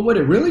 But what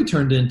it really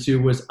turned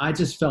into was I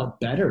just felt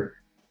better.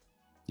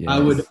 Yes.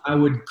 I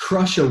would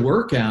crush a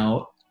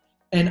workout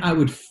and I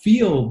would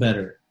feel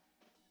better.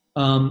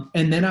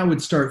 And then I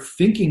would start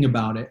thinking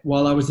about it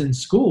while I was in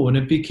school, and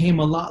it became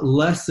a lot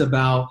less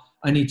about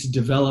I need to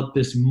develop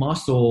this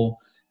muscle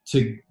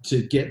to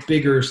get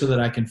bigger so that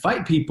I can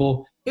fight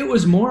people. It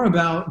was more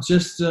about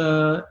just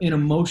an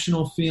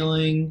emotional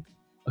feeling,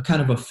 a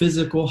kind of a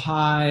physical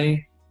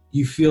high.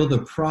 You feel the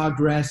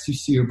progress, you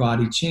see your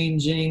body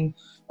changing.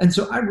 And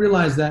so I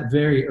realized that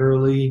very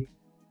early.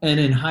 And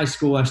in high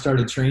school, I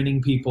started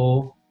training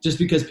people just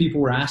because people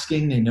were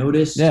asking, they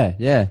noticed.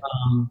 Yeah.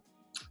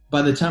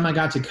 By the time I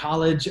got to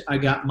college, I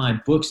got my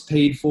books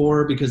paid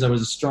for because I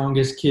was the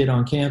strongest kid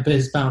on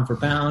campus, pound for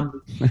pound,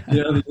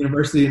 the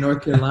University of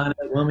North Carolina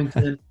at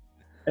Wilmington.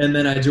 And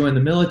then I joined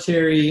the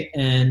military.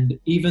 And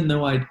even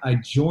though I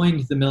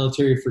joined the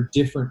military for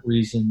different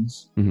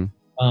reasons,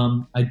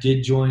 I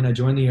joined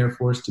the Air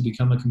Force to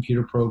become a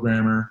computer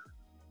programmer,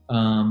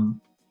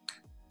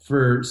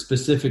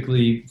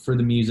 specifically for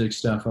the music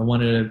stuff. I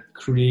wanted to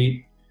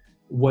create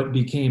what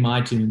became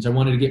iTunes. I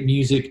wanted to get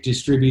music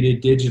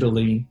distributed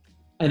digitally.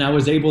 And I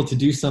was able to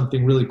do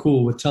something really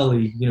cool with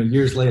Tully,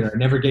 years later. I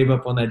never gave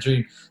up on that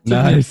dream.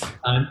 Nice.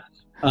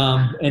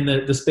 And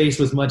the space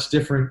was much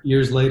different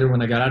years later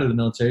when I got out of the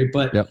military.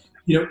 But,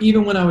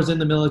 even when I was in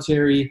the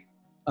military,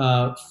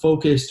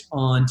 focused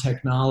on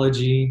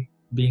technology,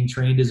 being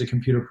trained as a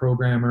computer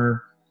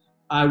programmer,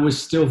 I was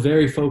still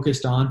very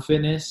focused on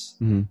fitness.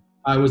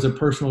 I was a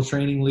personal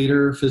training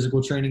leader,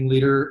 physical training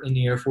leader in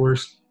the Air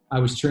Force. I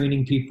was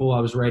training people. I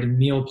was writing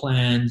meal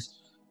plans,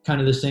 kind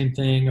of the same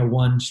thing, a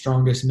one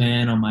strongest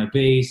man on my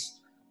base.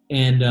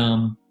 And,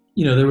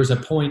 there was a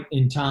point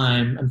in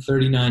time, I'm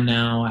 39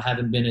 now, I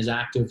haven't been as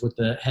active with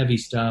the heavy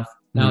stuff.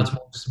 Now it's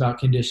more just about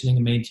conditioning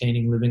and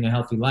maintaining, living a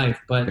healthy life.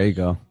 But, there you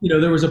go.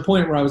 There was a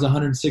point where I was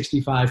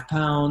 165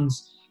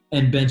 pounds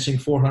and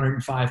benching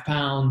 405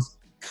 pounds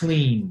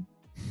clean.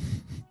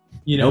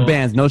 No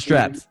bands, no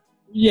straps.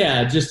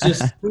 Yeah, just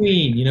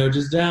clean,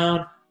 just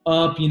down,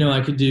 up,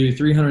 I could do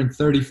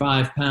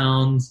 335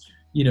 pounds,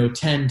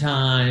 10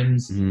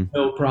 times,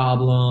 no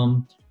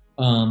problem.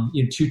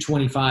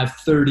 225,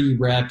 30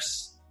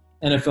 reps,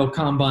 NFL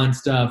combine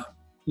stuff,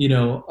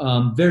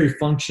 very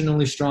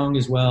functionally strong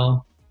as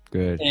well.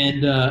 Good.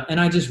 And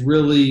I just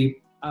really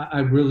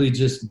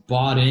just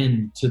bought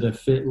into the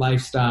fit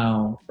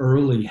lifestyle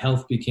early.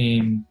 Health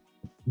became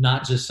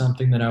not just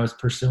something that I was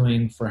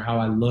pursuing for how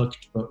I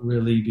looked, but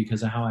really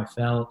because of how I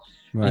felt.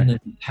 Right. And the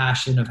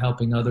passion of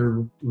helping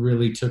others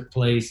really took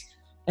place.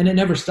 And it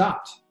never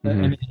stopped. I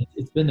mean,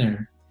 it's been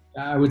there,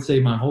 I would say,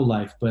 my whole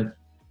life, but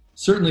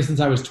certainly since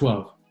I was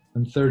 12.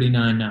 I'm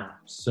 39 now.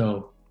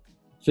 So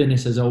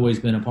fitness has always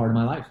been a part of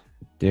my life.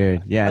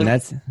 Dude, yeah, and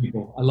that's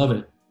people. I love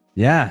it.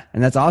 Yeah,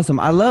 and that's awesome.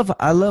 I love.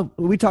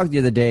 We talked the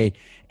other day,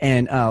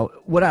 and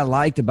what I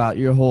liked about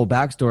your whole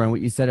backstory and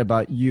what you said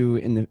about you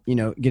in the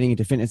getting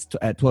into fitness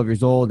at 12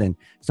 years old and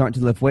starting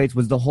to lift weights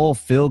was the whole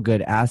feel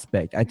good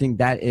aspect. I think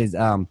that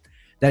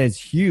is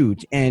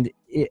huge, and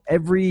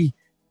every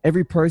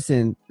every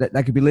person that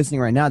could be listening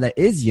right now that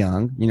is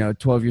young,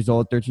 12 years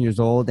old, 13 years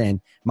old,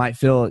 and might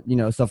feel,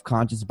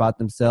 self-conscious about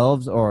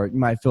themselves, or you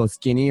might feel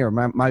skinny, or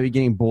might be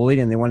getting bullied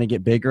and they want to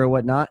get bigger or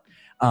whatnot.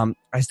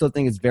 I still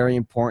think it's very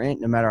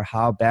important, no matter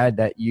how bad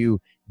that you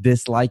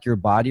dislike your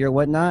body or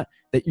whatnot,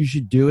 that you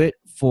should do it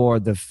for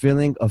the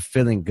feeling of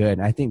feeling good.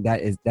 And I think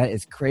that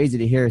is crazy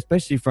to hear,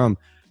 especially from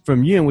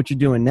you and what you're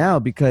doing now,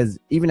 because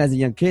even as a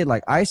young kid,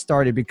 like I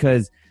started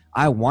because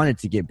I wanted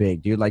to get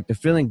big, dude. Like the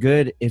feeling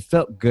good, it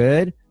felt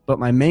good, but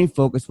my main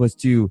focus was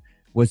to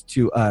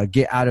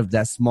get out of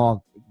that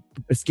small,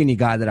 skinny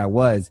guy that I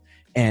was.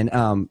 And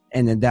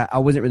then that I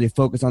wasn't really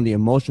focused on the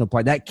emotional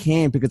part. That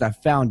came because I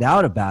found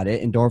out about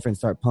it. Endorphins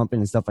start pumping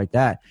and stuff like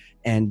that.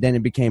 And then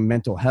it became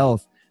mental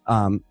health,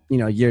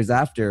 years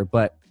after.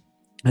 But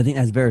I think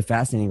that's very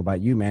fascinating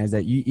about you, man, is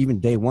that you, even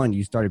day one,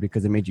 you started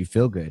because it made you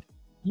feel good.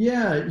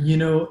 Yeah.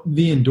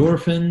 The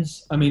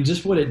endorphins, I mean,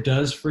 just what it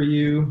does for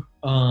you,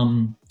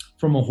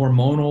 from a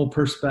hormonal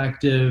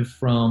perspective,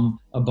 from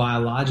a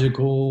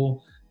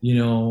biological,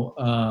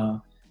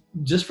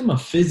 just from a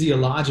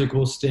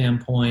physiological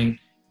standpoint,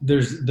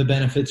 the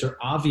benefits are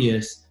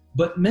obvious,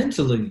 but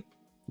mentally,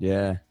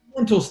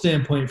 mental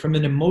standpoint, from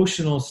an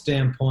emotional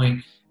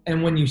standpoint.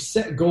 And when you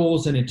set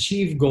goals and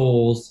achieve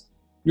goals,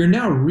 you're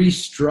now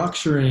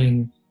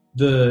restructuring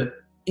the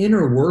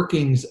inner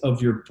workings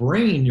of your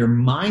brain. Your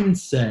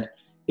mindset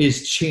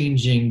is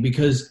changing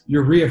because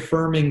you're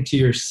reaffirming to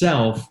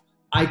yourself,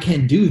 I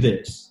can do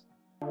this.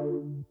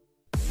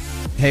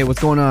 Hey,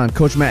 what's going on?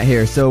 Coach Matt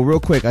here. So real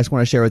quick, I just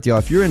want to share with y'all,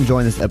 if you're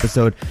enjoying this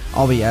episode,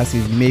 all we ask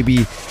is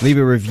maybe leave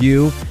a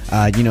review,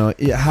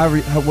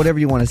 whatever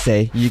you want to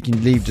say. You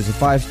can leave just a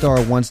 5-star,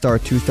 1-star,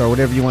 2-star,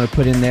 whatever you want to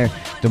put in there.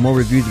 The more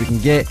reviews we can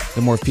get,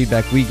 the more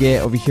feedback we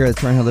get over here at the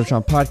Train Hard Live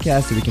Strong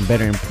podcast, so we can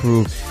better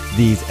improve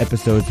these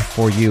episodes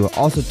for you.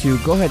 Also, to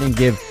go ahead and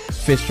give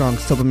Fit Strong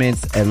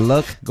Supplements a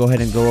look. Go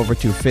ahead and go over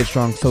to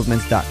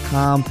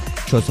fitstrongsupplements.com,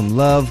 show some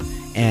love,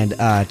 and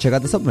check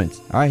out the supplements.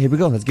 All right, here we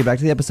go. Let's get back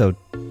to the episode.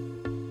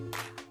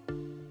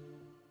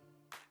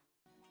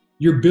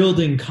 You're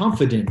building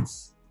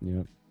confidence.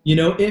 Yep.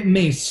 It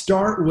may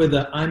start with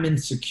I'm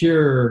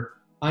insecure,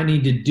 I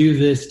need to do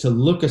this to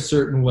look a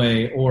certain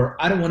way, or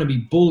I don't want to be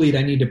bullied,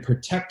 I need to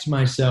protect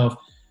myself.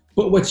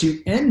 But what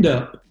you end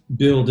up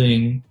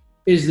building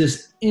is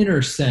this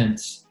inner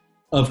sense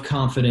of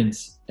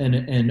confidence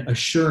and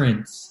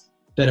assurance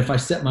that if I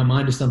set my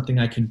mind to something,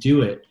 I can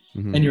do it.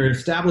 Mm-hmm. And you're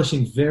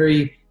establishing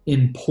very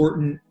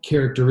important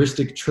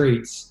characteristic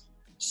traits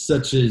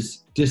such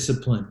as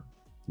discipline,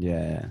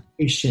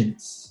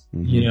 patience,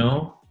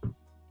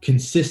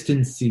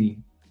 consistency.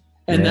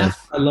 And that's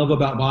what I love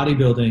about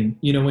bodybuilding.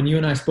 When you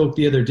and I spoke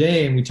the other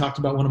day and we talked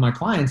about one of my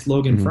clients,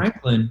 Logan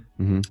Franklin,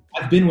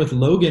 I've been with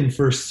Logan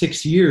for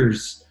 6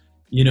 years.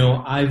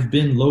 I've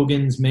been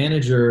Logan's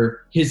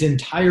manager his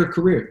entire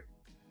career.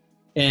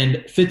 And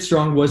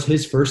FitStrong was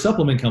his first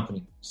supplement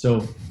company.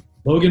 So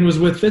Logan was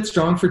with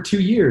FitStrong for 2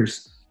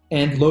 years.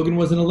 And Logan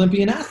was an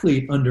Olympian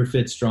athlete under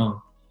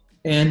FitStrong.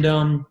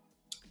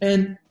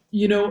 And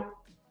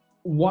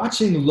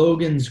watching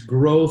Logan's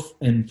growth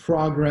and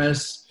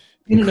progress,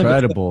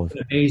 incredible,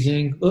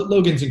 amazing.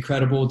 Logan's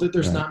incredible.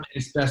 There's not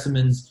many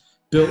specimens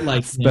built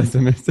like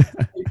specimens.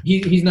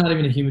 He's not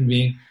even a human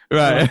being,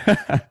 right?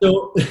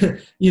 So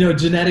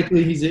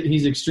genetically,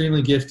 he's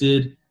extremely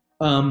gifted.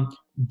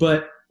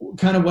 But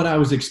kind of what I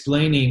was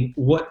explaining,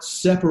 what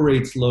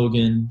separates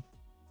Logan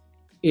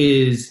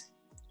is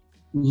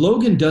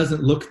Logan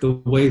doesn't look the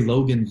way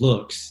Logan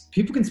looks.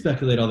 People can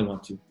speculate all they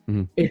want to.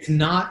 Mm-hmm. It's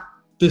not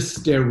the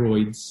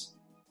steroids.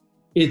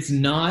 It's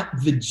not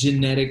the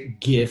genetic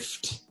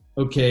gift.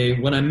 Okay.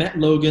 When I met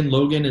Logan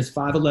is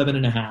 5'11"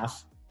 and a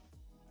half.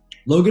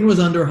 Logan was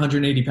under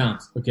 180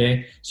 pounds.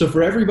 Okay. So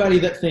for everybody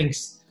that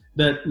thinks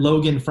that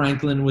Logan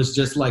Franklin was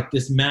just like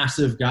this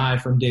massive guy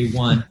from day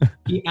one,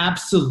 he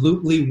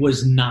absolutely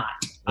was not.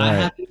 Right. I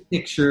have a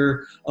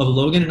picture of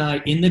Logan and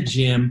I in the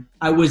gym.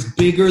 I was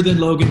bigger than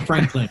Logan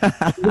Franklin.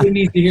 Everybody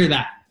needs to hear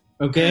that.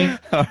 Okay.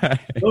 All right.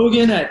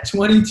 Logan at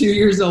 22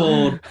 years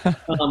old.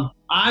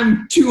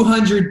 I'm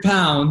 200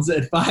 pounds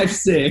at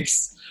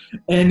 5'6",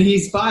 and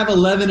he's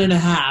 5'11" and a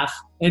half,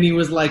 and he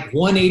was like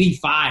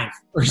 185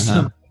 or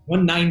something,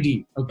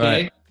 190. Okay.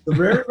 Right. So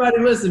for everybody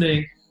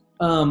listening,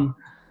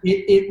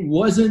 it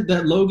wasn't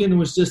that Logan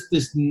was just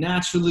this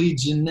naturally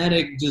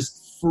genetic,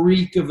 just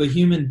freak of a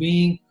human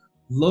being.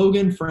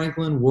 Logan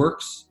Franklin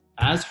works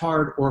as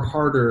hard or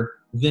harder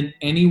than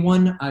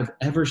anyone I've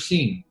ever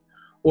seen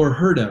or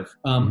heard of.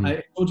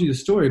 I told you the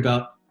story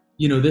about,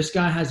 this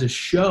guy has a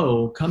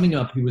show coming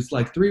up. He was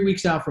like 3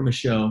 weeks out from a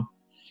show.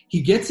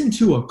 He gets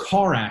into a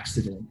car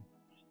accident,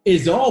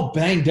 is all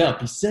banged up.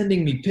 He's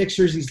sending me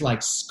pictures. He's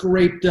like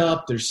scraped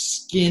up. There's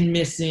skin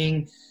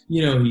missing.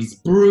 He's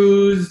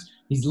bruised.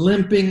 He's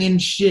limping and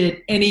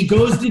shit. And he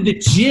goes to the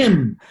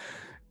gym.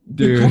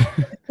 Dude.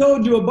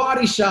 Go to a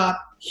body shop.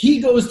 He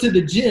goes to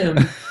the gym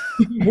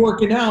to keep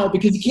working out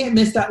because he can't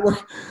miss that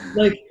work.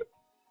 Like,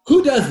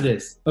 who does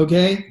this?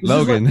 Okay. This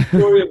Logan. Is like the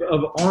story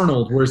of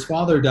Arnold where his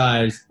father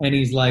dies and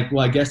he's like,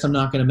 well, I guess I'm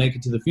not going to make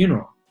it to the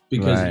funeral.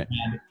 because Right.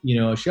 he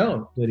had, a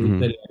show that he had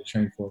to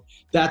train for.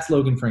 That's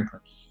Logan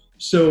Franklin.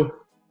 So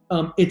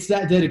it's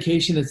that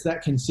dedication, it's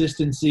that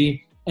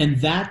consistency, and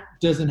that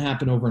doesn't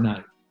happen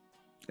overnight.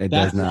 It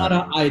That's does not.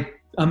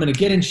 I'm going to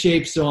get in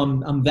shape, so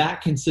I'm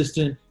that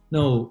consistent.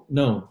 No.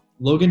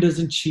 Logan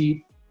doesn't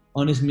cheat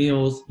on his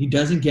meals. He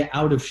doesn't get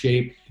out of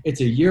shape.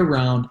 It's a year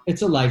round.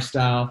 It's a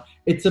lifestyle.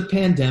 It's a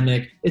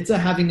pandemic. It's a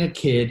having a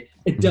kid.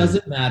 It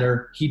doesn't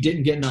matter. He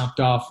didn't get knocked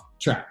off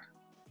track.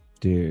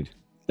 Dude.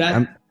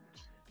 That's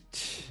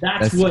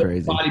what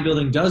crazy.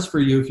 bodybuilding does for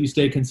you if you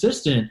stay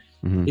consistent.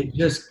 Mm-hmm. It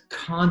just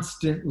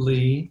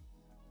constantly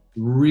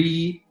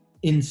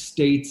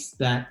reinstates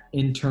that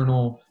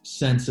internal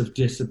sense of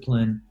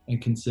discipline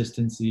and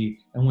consistency.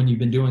 And when you've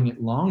been doing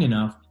it long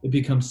enough, it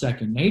becomes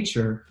second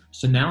nature.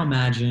 So now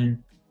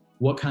imagine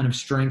what kind of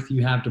strength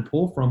you have to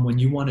pull from when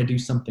you want to do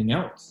something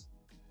else.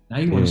 Now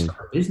you want to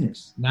start a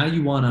business. Now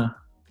you want to,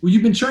 well,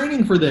 you've been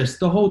training for this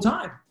the whole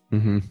time.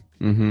 Mm-hmm.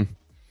 Mm-hmm.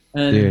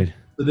 And Dude.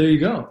 So there you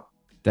go.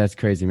 That's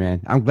crazy,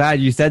 man. I'm glad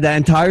you said that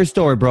entire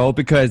story, bro,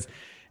 because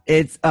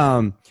it's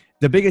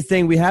the biggest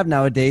thing we have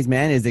nowadays,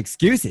 man, is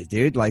excuses,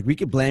 dude. Like we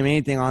could blame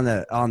anything on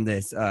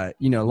this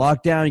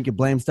lockdown. You could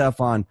blame stuff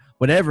on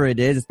whatever it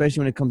is,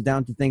 especially when it comes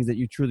down to things that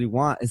you truly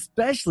want,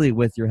 especially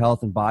with your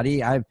health and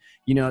body.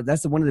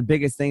 That's one of the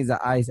biggest things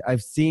that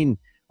I've seen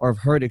or have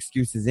heard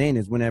excuses in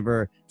is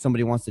whenever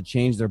somebody wants to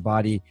change their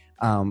body,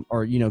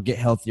 or get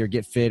healthy or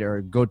get fit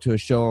or go to a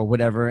show or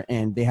whatever,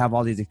 and they have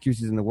all these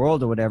excuses in the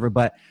world or whatever.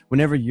 But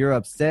whenever you're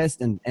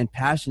obsessed and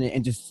passionate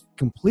and just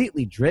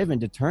completely driven,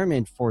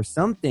 determined for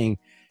something,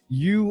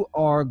 you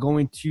are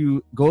going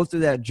to go through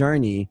that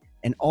journey,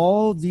 and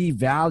all the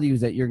values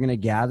that you're going to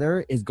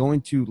gather is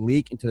going to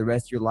leak into the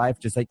rest of your life,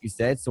 just like you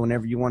said. So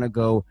whenever you want to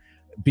go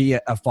be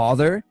a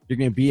father, you're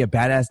going to be a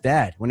badass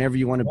dad. Whenever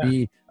you want to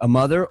be a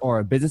mother or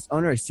a business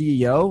owner, a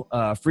CEO,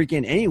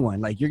 freaking anyone,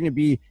 like you're going to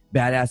be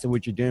badass at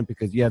what you're doing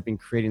because you have been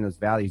creating those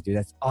values, dude.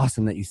 That's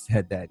awesome that you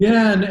said that.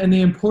 Yeah. And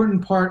the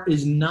important part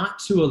is not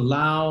to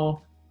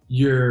allow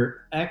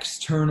your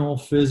external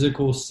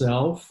physical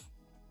self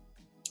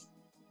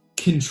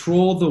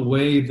control the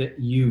way that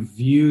you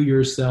view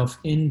yourself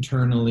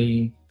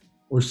internally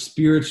or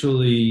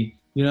spiritually.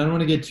 I don't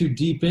want to get too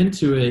deep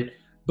into it,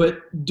 but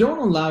don't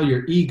allow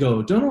your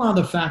ego, don't allow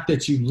the fact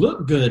that you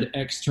look good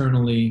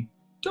externally,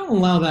 don't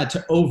allow that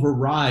to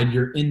override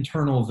your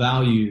internal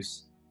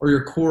values or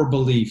your core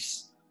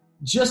beliefs.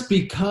 Just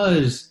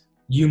because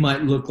you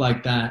might look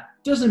like that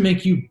doesn't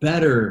make you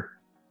better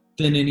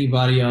than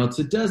anybody else.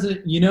 It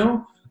doesn't,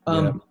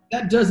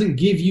 that doesn't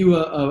give you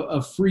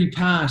a free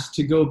pass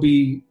to go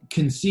be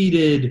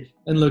conceited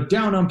and look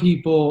down on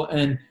people.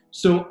 And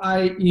so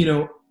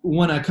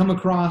when I come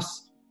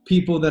across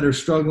people that are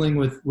struggling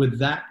with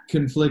that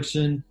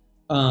confliction,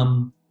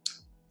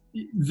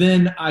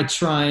 then I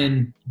try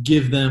and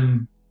give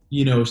them,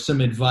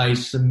 some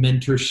advice, some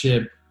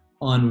mentorship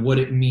on what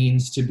it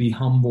means to be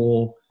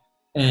humble.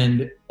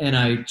 And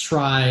I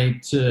try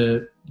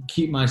to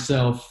keep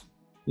myself,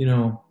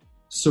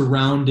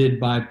 surrounded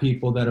by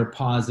people that are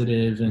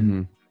positive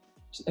and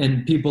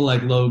people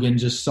like Logan,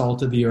 just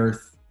salt of the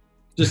earth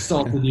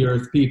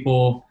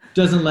people,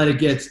 doesn't let it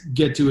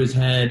get to his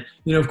head.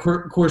 Of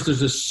course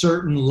there's a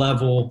certain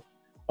level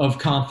of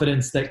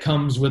confidence that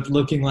comes with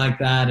looking like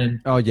that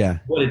and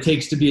what it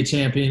takes to be a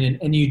champion.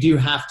 And you do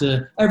have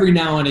to, every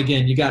now and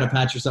again, you got to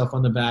pat yourself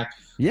on the back.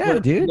 Yeah,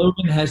 but dude.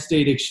 Logan has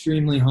stayed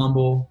extremely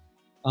humble.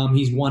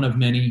 He's one of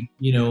many,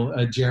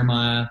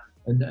 Jeremiah,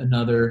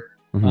 another.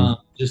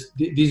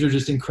 These are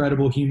just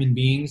incredible human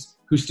beings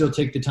who still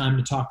take the time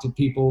to talk to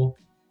people,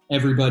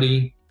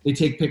 everybody. They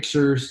take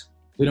pictures.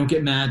 They don't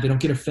get mad. They don't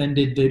get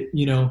offended.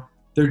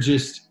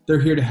 They're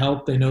here to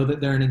help. They know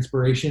that they're an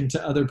inspiration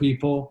to other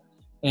people.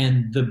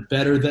 And the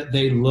better that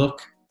they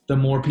look, the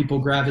more people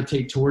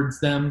gravitate towards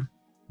them.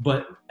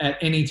 But at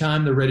any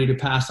time, they're ready to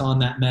pass on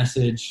that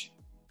message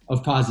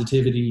of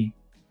positivity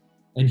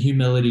and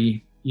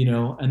humility,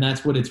 and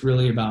that's what it's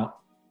really about.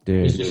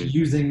 Dude. It's just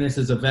using this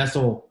as a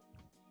vessel,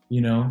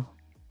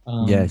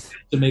 yes,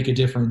 to make a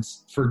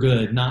difference for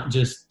good. Not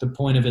just, the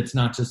point of it's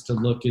not just to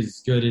look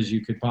as good as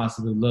you could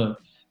possibly look.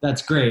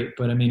 That's great.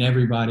 But I mean,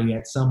 everybody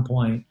at some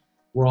point,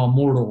 we're all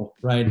mortal,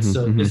 right?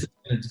 So this is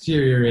going to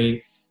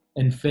deteriorate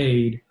and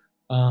fade.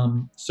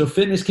 So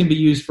fitness can be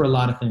used for a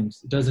lot of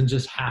things. It doesn't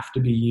just have to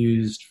be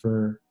used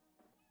for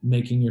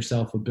making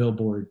yourself a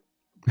billboard.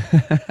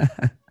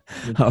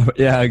 Oh,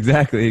 yeah,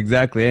 exactly.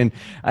 And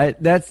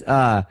that's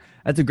a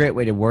great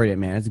way to word it,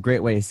 man. It's a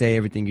great way to say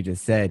everything you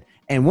just said.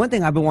 And one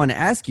thing I've been wanting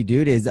to ask you,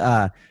 dude, is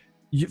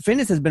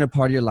fitness has been a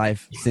part of your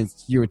life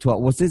since you were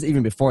 12. Well, since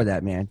even before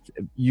that, man.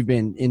 You've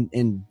been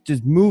in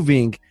just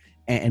moving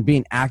and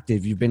being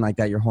active. You've been like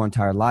that your whole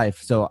entire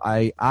life. So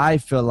I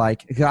feel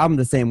like, because I'm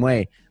the same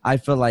way, I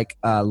feel like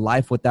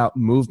life without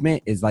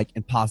movement is like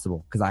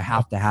impossible because I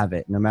have to have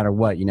it no matter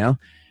what,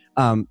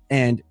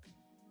 And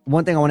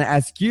one thing I want to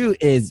ask you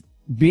is,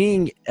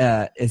 being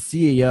a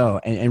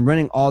CEO and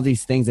running all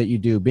these things that you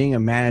do, being a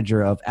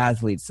manager of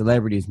athletes,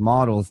 celebrities,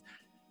 models,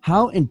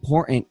 how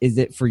important is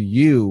it for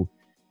you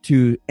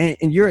to,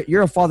 and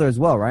you're a father as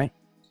well, right?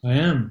 I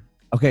am.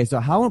 Okay, so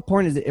how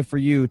important is it for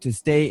you to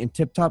stay in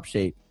tip-top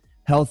shape,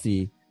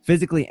 healthy,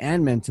 physically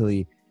and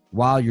mentally,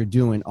 while you're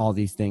doing all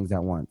these things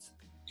at once?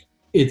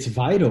 It's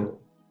vital.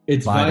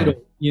 It's vital.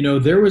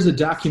 There was a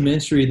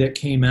documentary that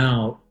came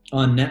out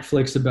on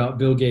Netflix about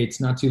Bill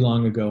Gates not too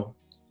long ago.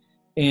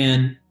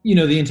 And,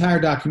 the entire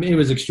document, it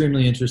was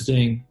extremely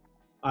interesting.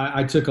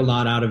 I took a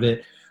lot out of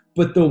it.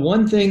 But the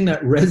one thing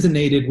that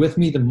resonated with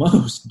me the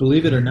most,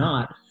 believe it or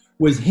not,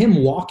 was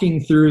him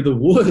walking through the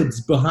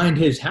woods behind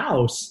his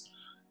house,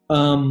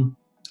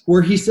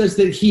 where he says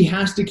that he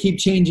has to keep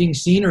changing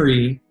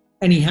scenery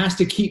and he has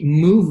to keep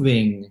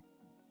moving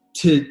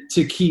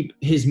to keep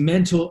his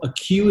mental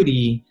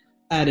acuity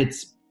at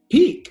its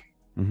peak.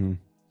 Mm-hmm.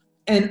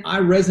 And I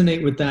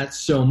resonate with that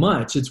so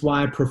much. It's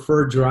why I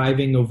prefer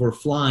driving over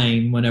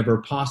flying whenever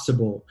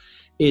possible.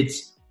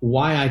 It's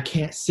why I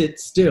can't sit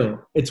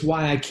still. It's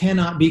why I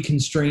cannot be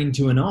constrained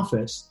to an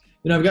office.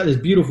 I've got this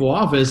beautiful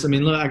office. I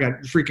mean, look, I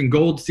got freaking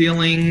gold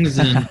ceilings.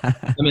 And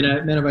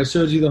if I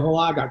showed you the whole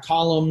lot, I got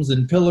columns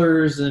and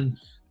pillars. And,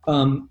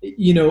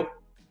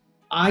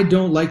 I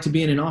don't like to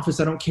be in an office.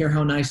 I don't care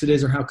how nice it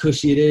is or how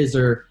cushy it is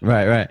or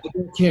right. I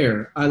don't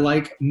care. I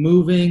like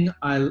moving.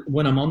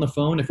 When I'm on the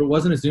phone, if it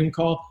wasn't a Zoom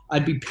call,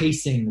 I'd be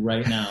pacing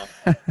right now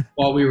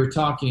while we were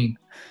talking.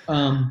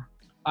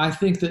 I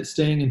think that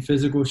staying in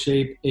physical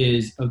shape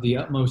is of the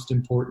utmost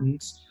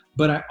importance,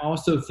 but I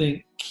also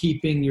think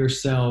keeping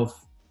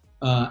yourself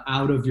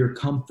out of your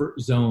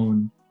comfort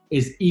zone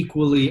is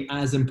equally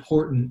as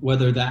important,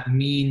 whether that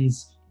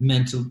means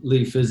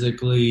mentally,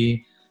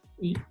 physically,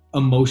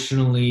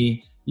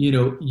 emotionally.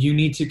 You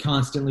need to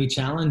constantly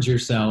challenge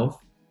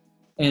yourself.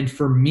 And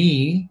for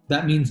me,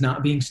 that means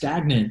not being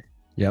stagnant.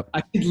 Yep. I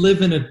could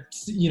live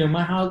in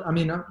my house. I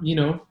mean,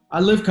 I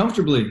live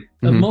comfortably.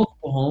 I have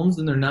multiple homes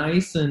and they're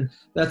nice and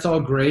that's all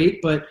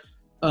great. But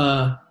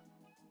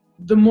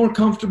the more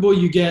comfortable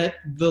you get,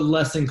 the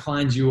less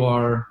inclined you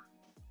are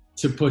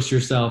to push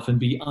yourself and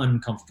be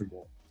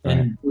uncomfortable. Right.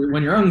 And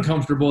when you're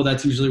uncomfortable,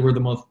 that's usually where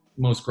the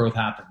most growth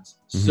happens.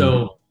 Mm-hmm.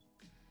 So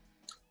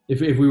if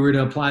we were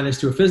to apply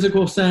this to a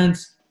physical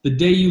sense, the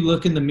day you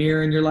look in the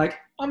mirror and you're like,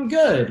 I'm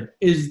good,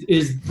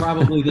 is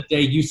probably the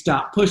day you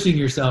stop pushing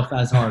yourself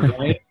as hard,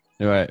 right?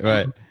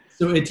 Right.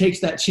 So it takes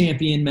that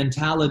champion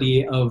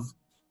mentality of,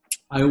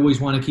 I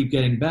always want to keep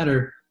getting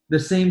better. The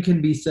same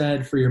can be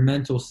said for your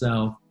mental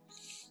self.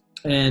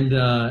 And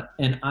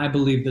I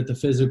believe that the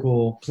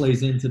physical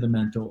plays into the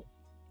mental.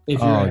 If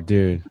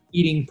you're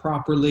eating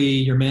properly,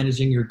 you're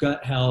managing your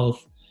gut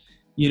health.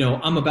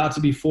 I'm about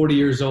to be 40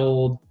 years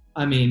old.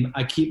 I mean,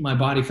 I keep my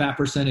body fat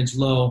percentage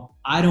low.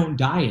 I don't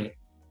diet.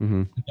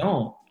 Mm-hmm. I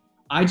don't.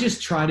 I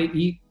just try to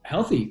eat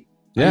healthy.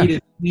 Yeah. I eat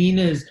as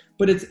clean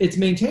but it's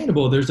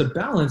maintainable. There's a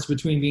balance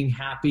between being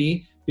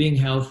happy, being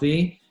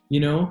healthy.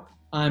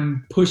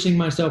 I'm pushing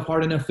myself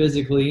hard enough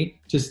physically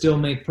to still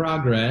make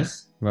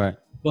progress. Right.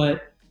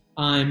 But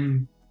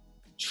I'm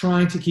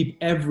trying to keep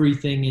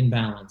everything in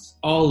balance.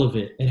 All of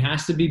it. It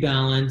has to be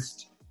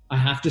balanced. I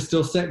have to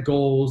still set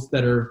goals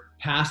that are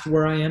past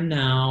where I am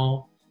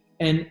now.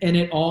 And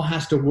it all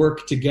has to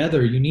work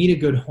together. You need a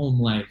good home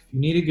life.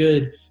 You need a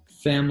good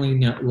family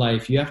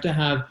life. You have to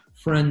have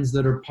friends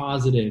that are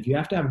positive. You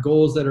have to have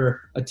goals that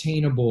are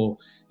attainable.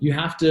 You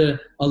have to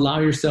allow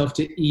yourself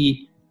to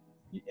eat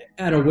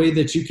at a way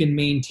that you can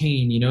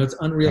maintain. It's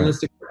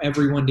unrealistic for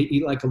everyone to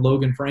eat like a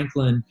Logan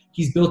Franklin.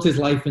 He's built his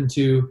life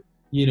into,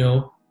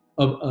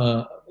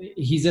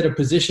 he's at a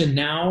position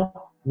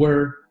now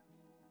where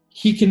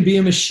he can be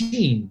a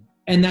machine,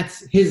 and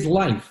that's his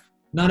life.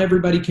 Not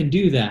everybody can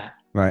do that.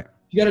 Right.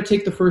 You got to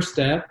take the first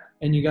step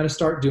and you got to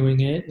start doing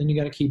it, and you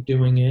got to keep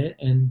doing it.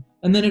 And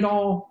then it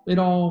all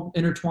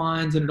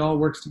intertwines and it all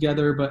works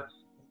together. But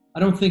I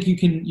don't think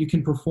you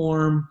can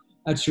perform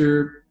at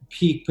your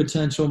peak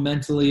potential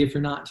mentally if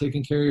you're not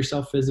taking care of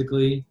yourself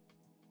physically.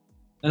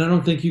 And I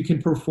don't think you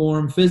can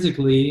perform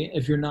physically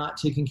if you're not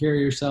taking care of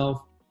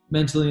yourself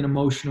mentally and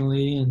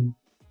emotionally. And,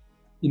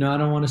 I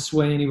don't want to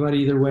sway anybody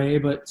either way,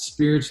 but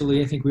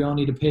spiritually, I think we all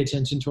need to pay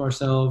attention to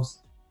ourselves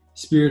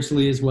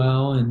spiritually as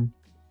well, and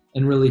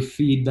really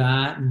feed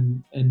that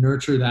and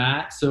nurture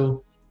that.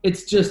 So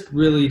it's just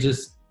really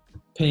just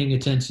paying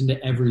attention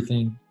to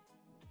everything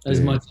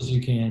as much as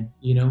you can,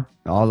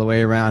 all the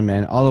way around,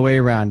 man, all the way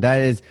around.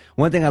 That is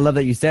one thing I love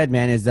that you said,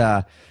 man, is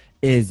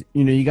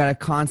you got to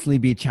constantly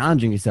be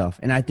challenging yourself.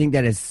 And I think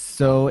that is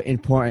so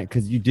important,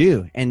 because you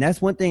do. And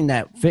that's one thing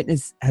that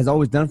fitness has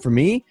always done for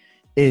me,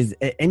 is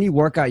any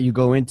workout you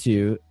go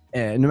into,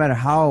 no matter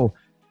how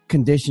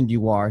conditioned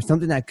you are,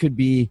 something that could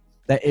be,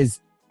 that is,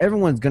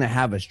 everyone's going to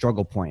have a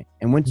struggle point.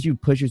 And once you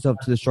push yourself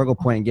to the struggle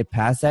point and get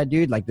past that,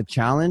 dude, like the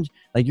challenge,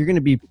 like you're going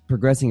to be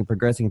progressing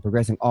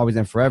always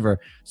and forever.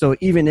 So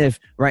even if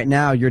right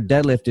now your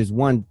deadlift is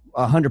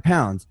 100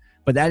 pounds,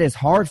 but that is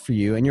hard for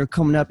you and you're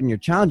coming up and you're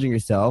challenging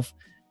yourself,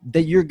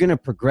 that you're going to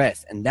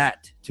progress. And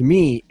that to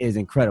me is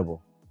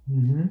incredible.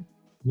 Mm-hmm.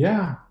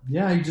 Yeah.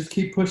 You just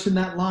keep pushing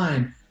that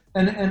line.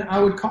 And I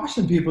would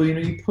caution people,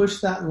 you push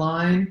that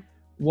line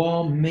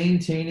while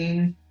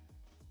maintaining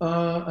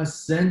a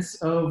sense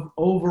of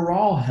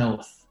overall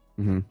health.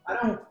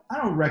 I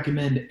don't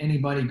recommend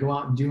anybody go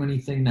out and do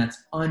anything that's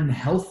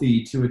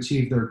unhealthy to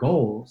achieve their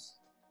goals,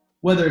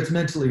 whether it's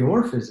mentally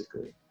or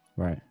physically.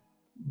 Right.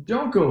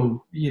 Don't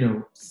go,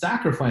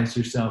 sacrifice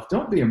yourself.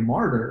 Don't be a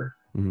martyr.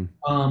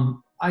 Mm-hmm.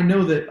 I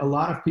know that a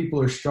lot of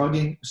people are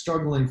struggling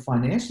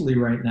financially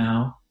right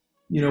now.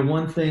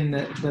 One thing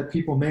that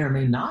people may or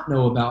may not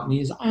know about me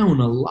is I own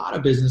a lot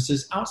of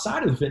businesses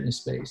outside of the fitness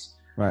space.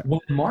 Right. When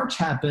March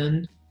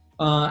happened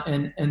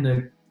and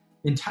the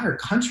entire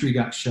country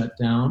got shut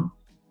down,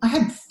 I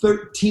had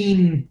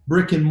 13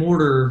 brick and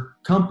mortar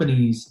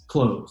companies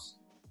close.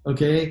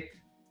 Okay.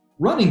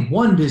 Running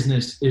one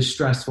business is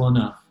stressful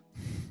enough.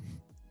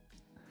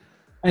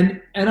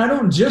 And I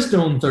don't just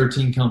own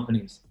 13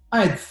 companies.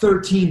 I had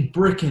 13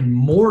 brick and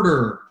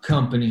mortar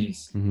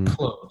companies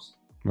close.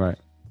 Right.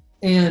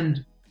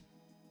 And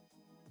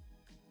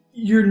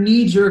your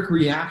knee-jerk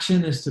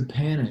reaction is to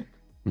panic.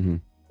 Mm-hmm.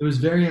 It was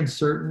very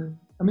uncertain.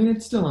 I mean,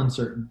 it's still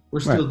uncertain. We're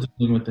still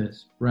dealing with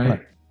this,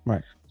 right?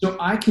 Right. So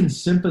I can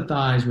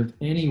sympathize with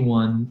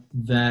anyone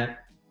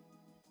that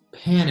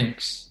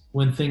panics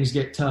when things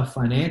get tough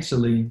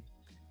financially,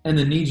 and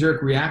the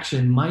knee-jerk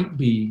reaction might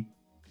be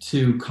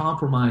to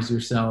compromise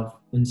yourself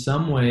in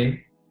some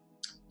way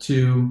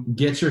to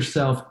get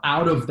yourself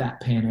out of that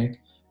panic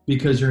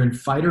because you're in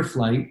fight or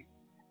flight.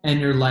 And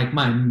you're like,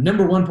 my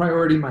number one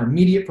priority, my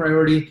immediate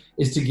priority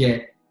is to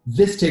get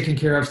this taken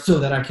care of so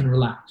that I can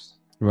relax.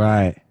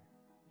 Right.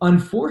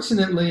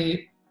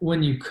 Unfortunately,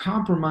 when you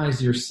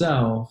compromise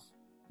yourself,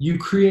 you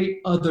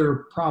create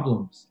other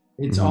problems.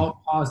 It's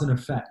all cause and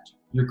effect.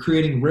 You're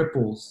creating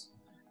ripples.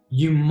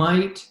 You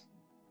might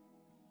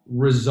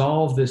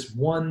resolve this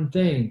one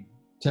thing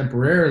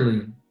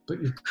temporarily,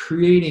 but you're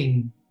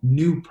creating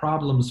new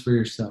problems for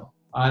yourself,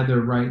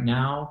 either right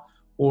now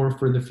or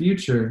for the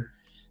future.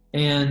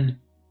 And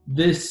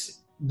this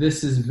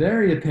is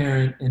very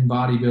apparent in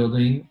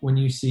bodybuilding when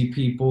you see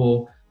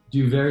people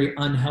do very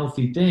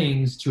unhealthy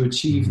things to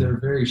achieve their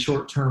very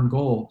short-term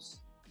goals.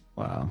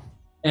 Wow.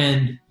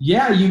 And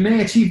yeah, you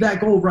may achieve that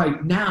goal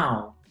right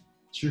now,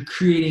 but you're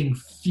creating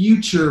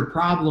future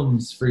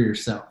problems for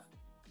yourself.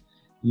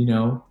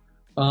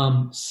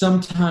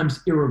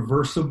 Sometimes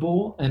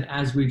irreversible, and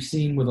as we've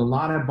seen with a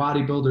lot of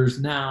bodybuilders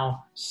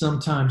now,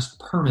 sometimes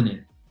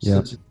permanent,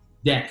 such as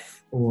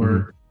death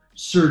or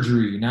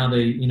surgery. Now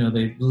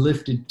they've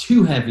lifted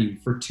too heavy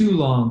for too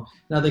long.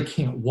 Now they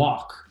can't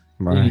walk.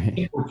 Right. They need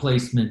hip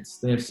replacements.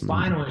 They have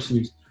spinal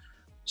issues.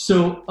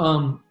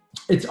 So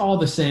it's all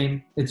the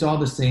same. It's all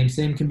the same.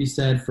 Same can be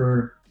said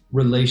for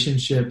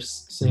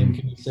relationships. Same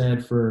can be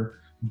said for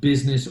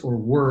business or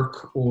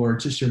work or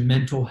just your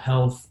mental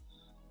health.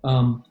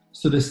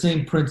 So the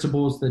same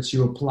principles that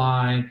you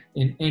apply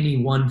in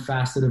any one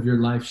facet of your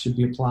life should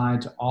be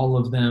applied to all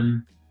of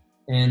them.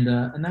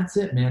 And that's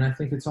it, man. I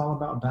think it's all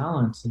about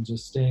balance and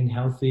just staying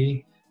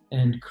healthy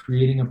and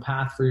creating a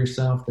path for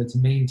yourself that's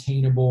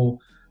maintainable,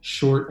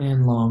 short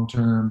and long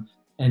term,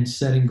 and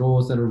setting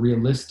goals that are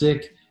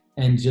realistic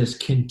and just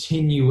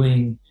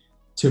continuing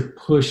to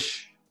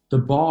push the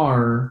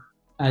bar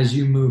as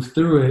you move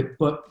through it,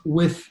 but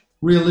with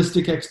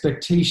realistic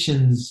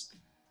expectations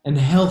and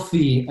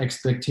healthy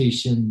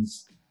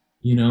expectations,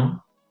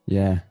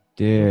 Yeah,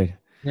 dude.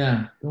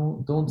 Yeah.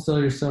 Don't sell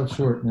yourself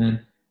short,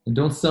 man. And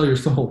don't sell your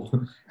soul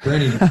for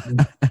anything.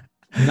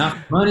 Not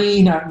for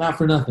money, not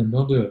for nothing.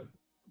 Don't do it.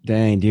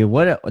 Dang,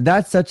 dude.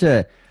 That's such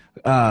a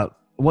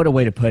what a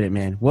way to put it,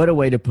 man. What a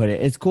way to put it.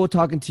 It's cool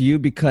talking to you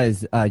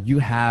because you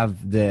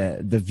have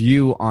the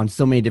view on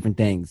so many different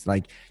things.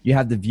 Like you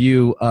have the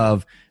view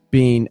of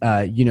being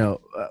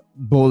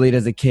bullied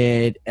as a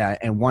kid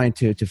and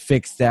wanting to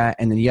fix that,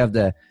 and then you have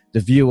the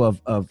view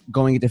of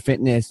going into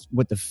fitness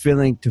with the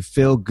feeling to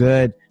feel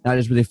good, not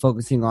just really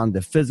focusing on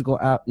the physical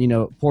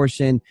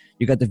portion.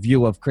 You got the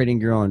view of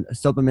creating your own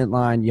supplement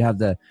line. You have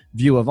the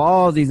view of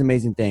all these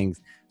amazing things.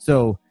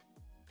 So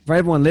for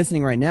everyone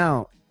listening right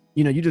now,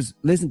 you just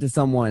listen to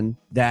someone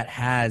that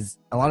has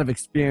a lot of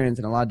experience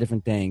in a lot of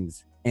different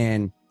things.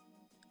 And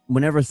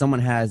whenever someone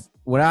has,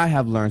 what I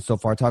have learned so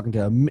far talking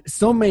to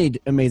so many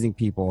amazing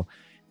people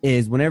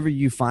is whenever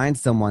you find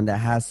someone that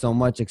has so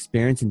much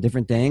experience in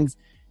different things,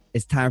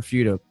 it's time for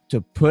you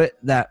to put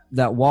that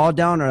wall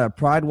down, or that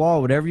pride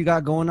wall, whatever you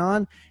got going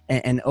on,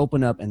 and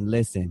open up and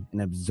listen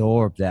and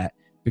absorb that,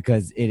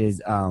 because it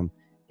is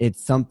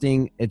it's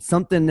something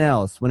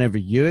else whenever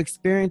you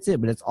experience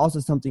it, but it's also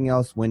something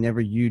else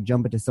whenever you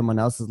jump into someone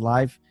else's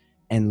life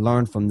and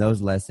learn from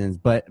those lessons.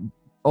 But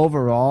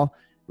overall,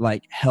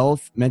 like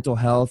health, mental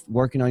health,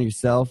 working on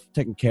yourself,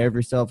 taking care of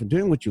yourself, and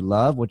doing what you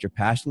love, what you're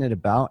passionate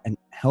about, and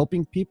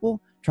helping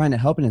people, trying to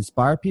help and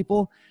inspire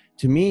people,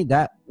 to me,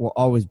 that will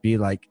always be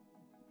like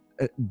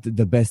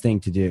the best thing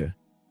to do.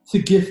 It's a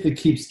gift that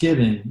keeps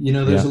giving.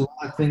 There's a lot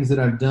of things that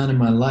I've done in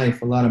my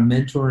life, a lot of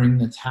mentoring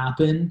that's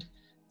happened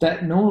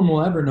that no one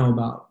will ever know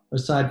about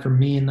aside from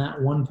me and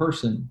that one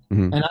person.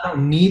 And I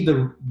don't need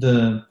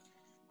the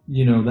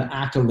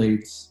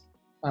accolades.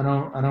 I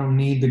don't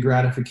need the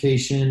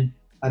gratification.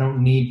 I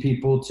don't need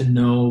people to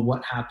know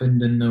what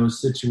happened in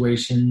those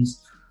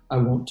situations. I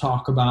won't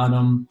talk about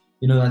them.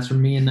 That's for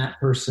me and that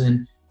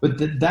person.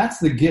 But that's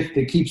the gift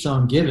that keeps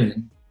on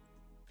giving.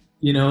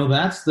 You know,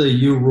 that's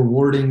you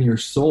rewarding your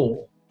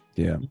soul.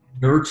 Yeah.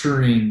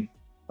 Nurturing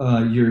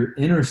your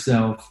inner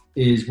self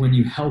is when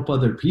you help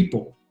other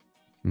people.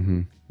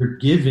 Mm-hmm. You're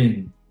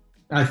giving.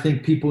 I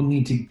think people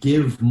need to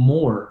give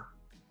more.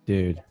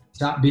 Dude.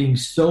 Stop being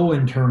so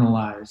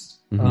internalized.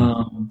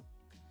 Mm-hmm.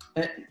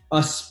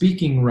 Us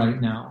speaking right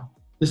now,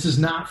 this is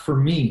not for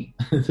me.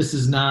 This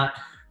is not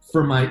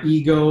for my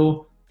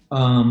ego.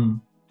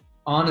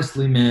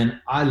 Honestly,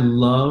 man, I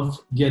love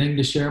getting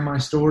to share my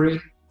story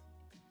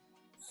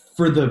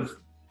for the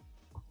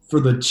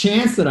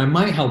chance that I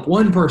might help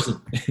one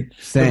person.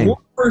 Same. If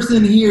one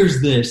person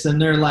hears this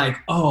and they're like,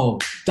 oh,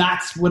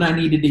 that's what I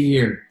needed to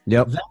hear.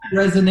 Yep. That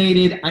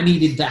resonated. I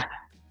needed that.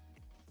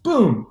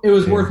 Boom. It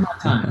was worth my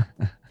time.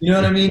 You know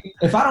what I mean?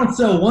 If I don't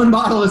sell one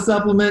bottle of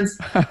supplements,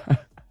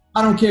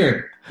 I don't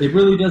care. It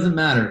really doesn't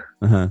matter.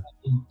 Uh-huh.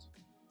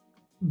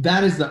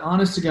 That is the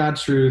honest to God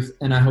truth.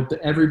 And I hope that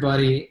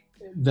everybody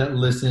that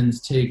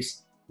listens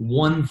takes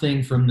one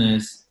thing from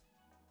this,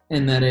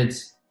 and that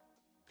it's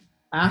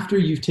after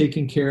you've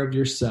taken care of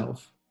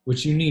yourself,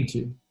 which you need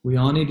to. We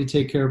all need to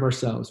take care of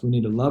ourselves. We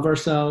need to love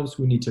ourselves.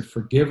 We need to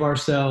forgive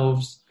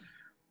ourselves.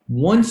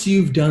 Once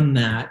you've done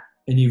that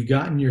and you've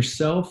gotten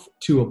yourself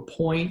to a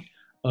point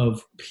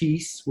of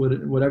peace,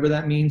 whatever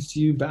that means to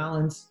you,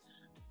 balance,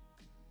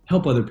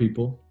 help other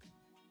people.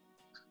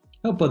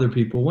 Help other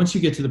people. Once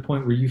you get to the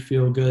point where you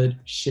feel good,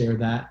 share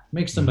that.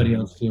 Make somebody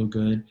else feel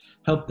good.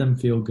 Help them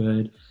feel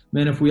good.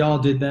 Man, if we all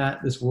did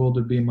that, this world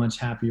would be a much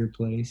happier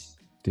place.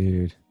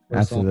 Dude,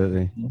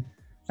 absolutely.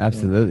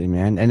 Absolutely,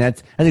 man. And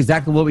that's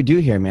exactly what we do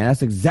here, man.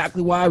 That's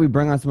exactly why we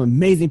bring on some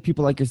amazing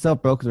people like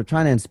yourself, bro, because we're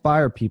trying to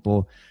inspire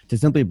people to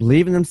simply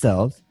believe in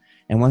themselves.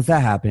 And once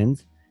that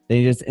happens,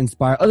 they just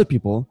inspire other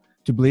people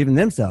to believe in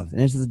themselves.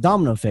 And it's just a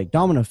domino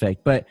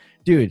effect. But,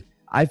 dude,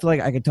 I feel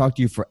like I could talk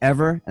to you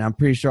forever. And I'm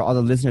pretty sure all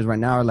the listeners right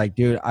now are like,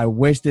 dude, I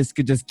wish this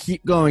could just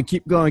keep going.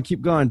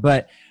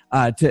 But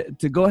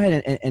to go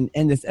ahead and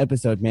end this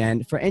episode,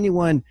 man, for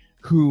anyone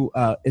who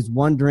is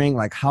wondering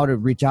like how to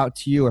reach out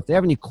to you, or if they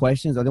have any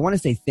questions, or they want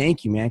to say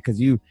thank you, man, because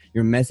your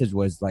message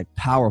was like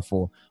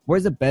powerful,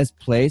 where's the best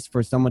place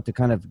for someone to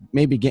kind of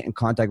maybe get in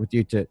contact with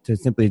you to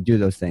simply do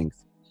those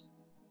things?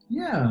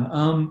 Yeah.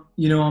 I'm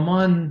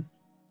on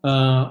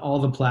all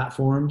the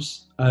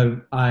platforms.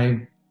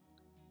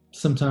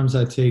 Sometimes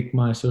I take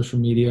my social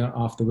media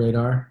off the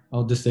radar.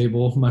 I'll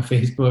disable my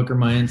Facebook or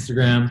my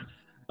Instagram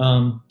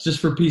just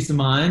for peace of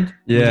mind.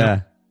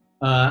 Yeah.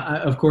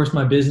 Of course,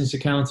 my business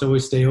accounts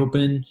always stay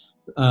open.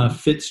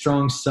 Fit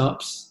Strong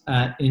Sups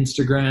at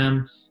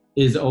Instagram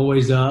is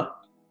always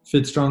up.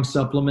 Fit Strong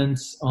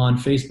Supplements on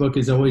Facebook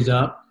is always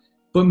up.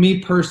 But me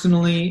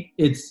personally,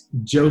 it's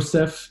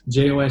Joseph,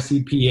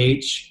 Joseph,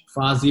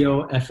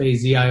 Fazio,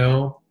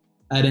 Fazio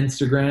at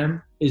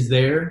Instagram is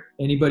there.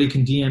 Anybody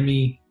can DM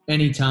me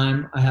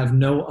anytime. I have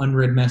no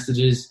unread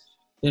messages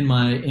in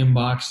my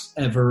inbox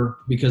ever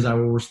because I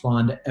will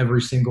respond to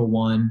every single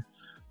one.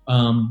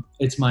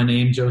 It's my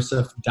name,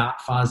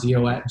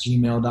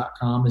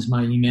 joseph.fazio@gmail.com is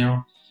my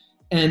email.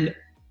 And,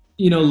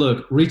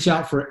 look, reach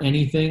out for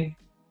anything.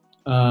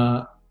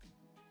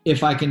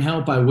 If I can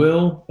help, I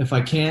will. If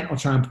I can't, I'll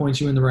try and point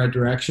you in the right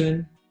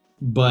direction.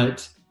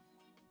 But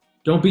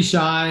don't be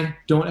shy.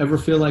 Don't ever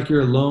feel like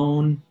you're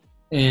alone.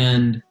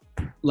 And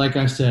like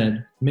I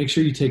said, make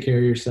sure you take care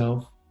of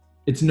yourself.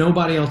 It's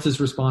nobody else's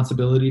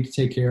responsibility to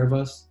take care of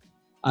us.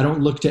 I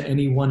don't look to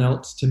anyone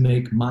else to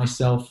make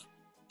myself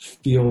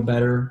feel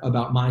better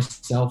about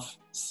myself.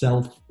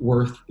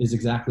 Self-worth is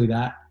exactly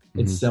that.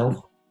 It's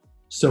self.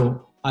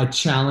 So I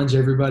challenge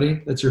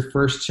everybody. That's your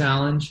first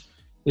challenge,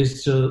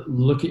 is to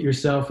look at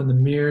yourself in the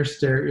mirror,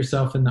 stare at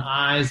yourself in the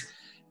eyes,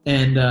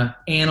 and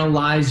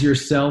analyze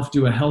yourself,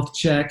 do a health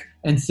check,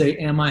 and say,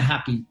 am I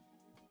happy?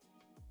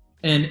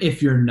 And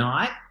if you're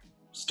not,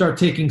 start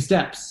taking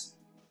steps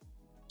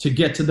to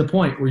get to the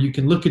point where you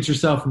can look at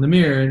yourself in the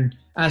mirror and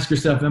ask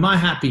yourself, am I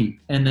happy?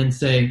 And then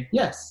say,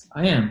 yes,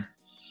 I am.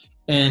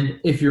 And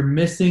if you're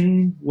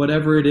missing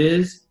whatever it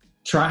is,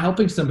 try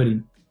helping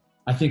somebody.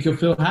 I think you'll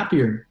feel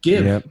happier.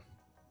 Give,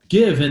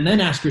 and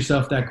then ask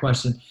yourself that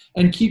question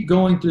and keep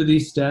going through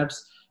these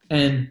steps.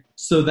 And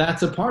so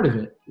that's a part of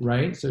it,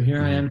 right? So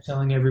here I am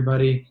telling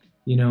everybody,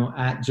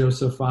 at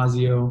Joseph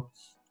Fazio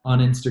on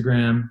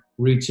Instagram,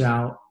 reach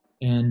out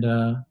and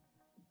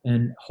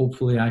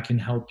hopefully I can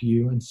help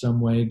you in some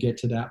way get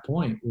to that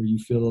point where you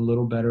feel a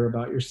little better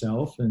about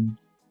yourself, and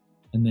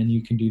then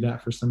you can do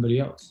that for somebody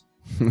else.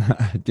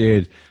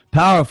 Dude,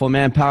 powerful,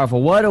 man,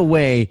 powerful. What a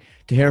way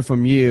to hear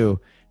from you,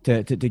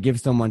 to give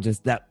someone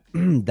just that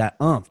that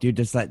oomph, dude,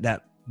 just like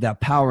that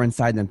power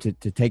inside them to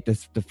take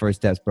the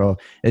first steps, bro.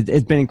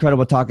 It's been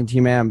incredible talking to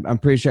you, man. I'm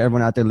pretty sure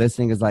everyone out there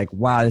listening is like,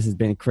 wow, this has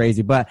been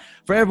crazy. But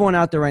for everyone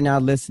out there right now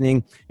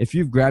listening, if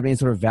you've grabbed any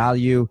sort of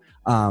value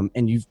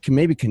and you've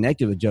maybe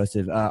connected with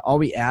Joseph, all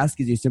we ask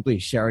is you simply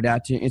share it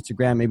out to your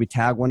Instagram, maybe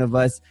tag one of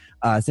us,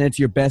 send it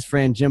to your best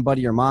friend, gym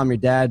buddy, your mom, your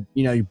dad,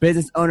 your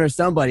business owner,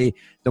 somebody.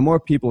 The more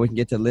people we can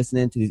get to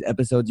listening to these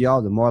episodes,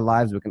 y'all, the more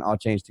lives we can all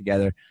change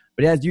together. But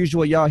But as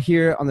usual, y'all,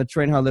 here on the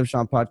Train Hard Live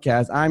Strong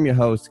podcast, I'm your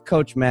host,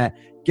 Coach Matt,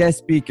 guest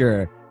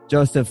speaker,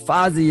 Joseph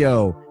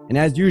Fazio. And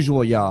as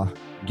usual, y'all,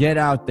 get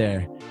out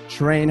there,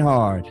 train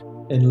hard,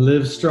 and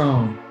live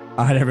strong.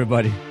 All right,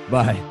 everybody.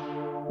 Bye.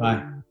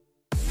 Bye.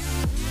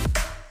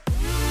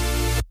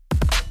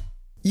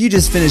 You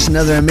just finished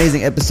another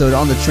amazing episode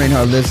on the Train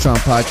Hard Live Strong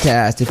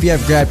podcast. If you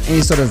have grabbed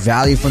any sort of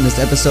value from this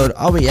episode,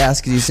 all we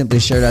ask is you simply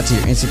share it out to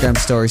your Instagram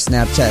story,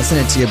 Snapchat,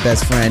 send it to your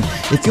best friend.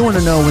 If you want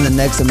to know when the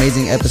next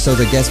amazing episodes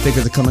or guest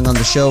speakers are coming on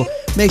the show,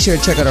 make sure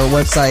to check out our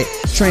website,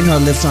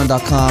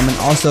 trainhardlivestrong.com. And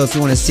also, if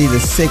you want to see the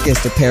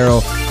sickest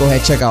apparel, go ahead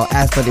and check out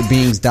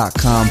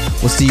athleticbeings.com.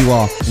 We'll see you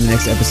all in the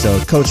next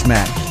episode. Coach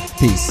Matt,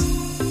 peace.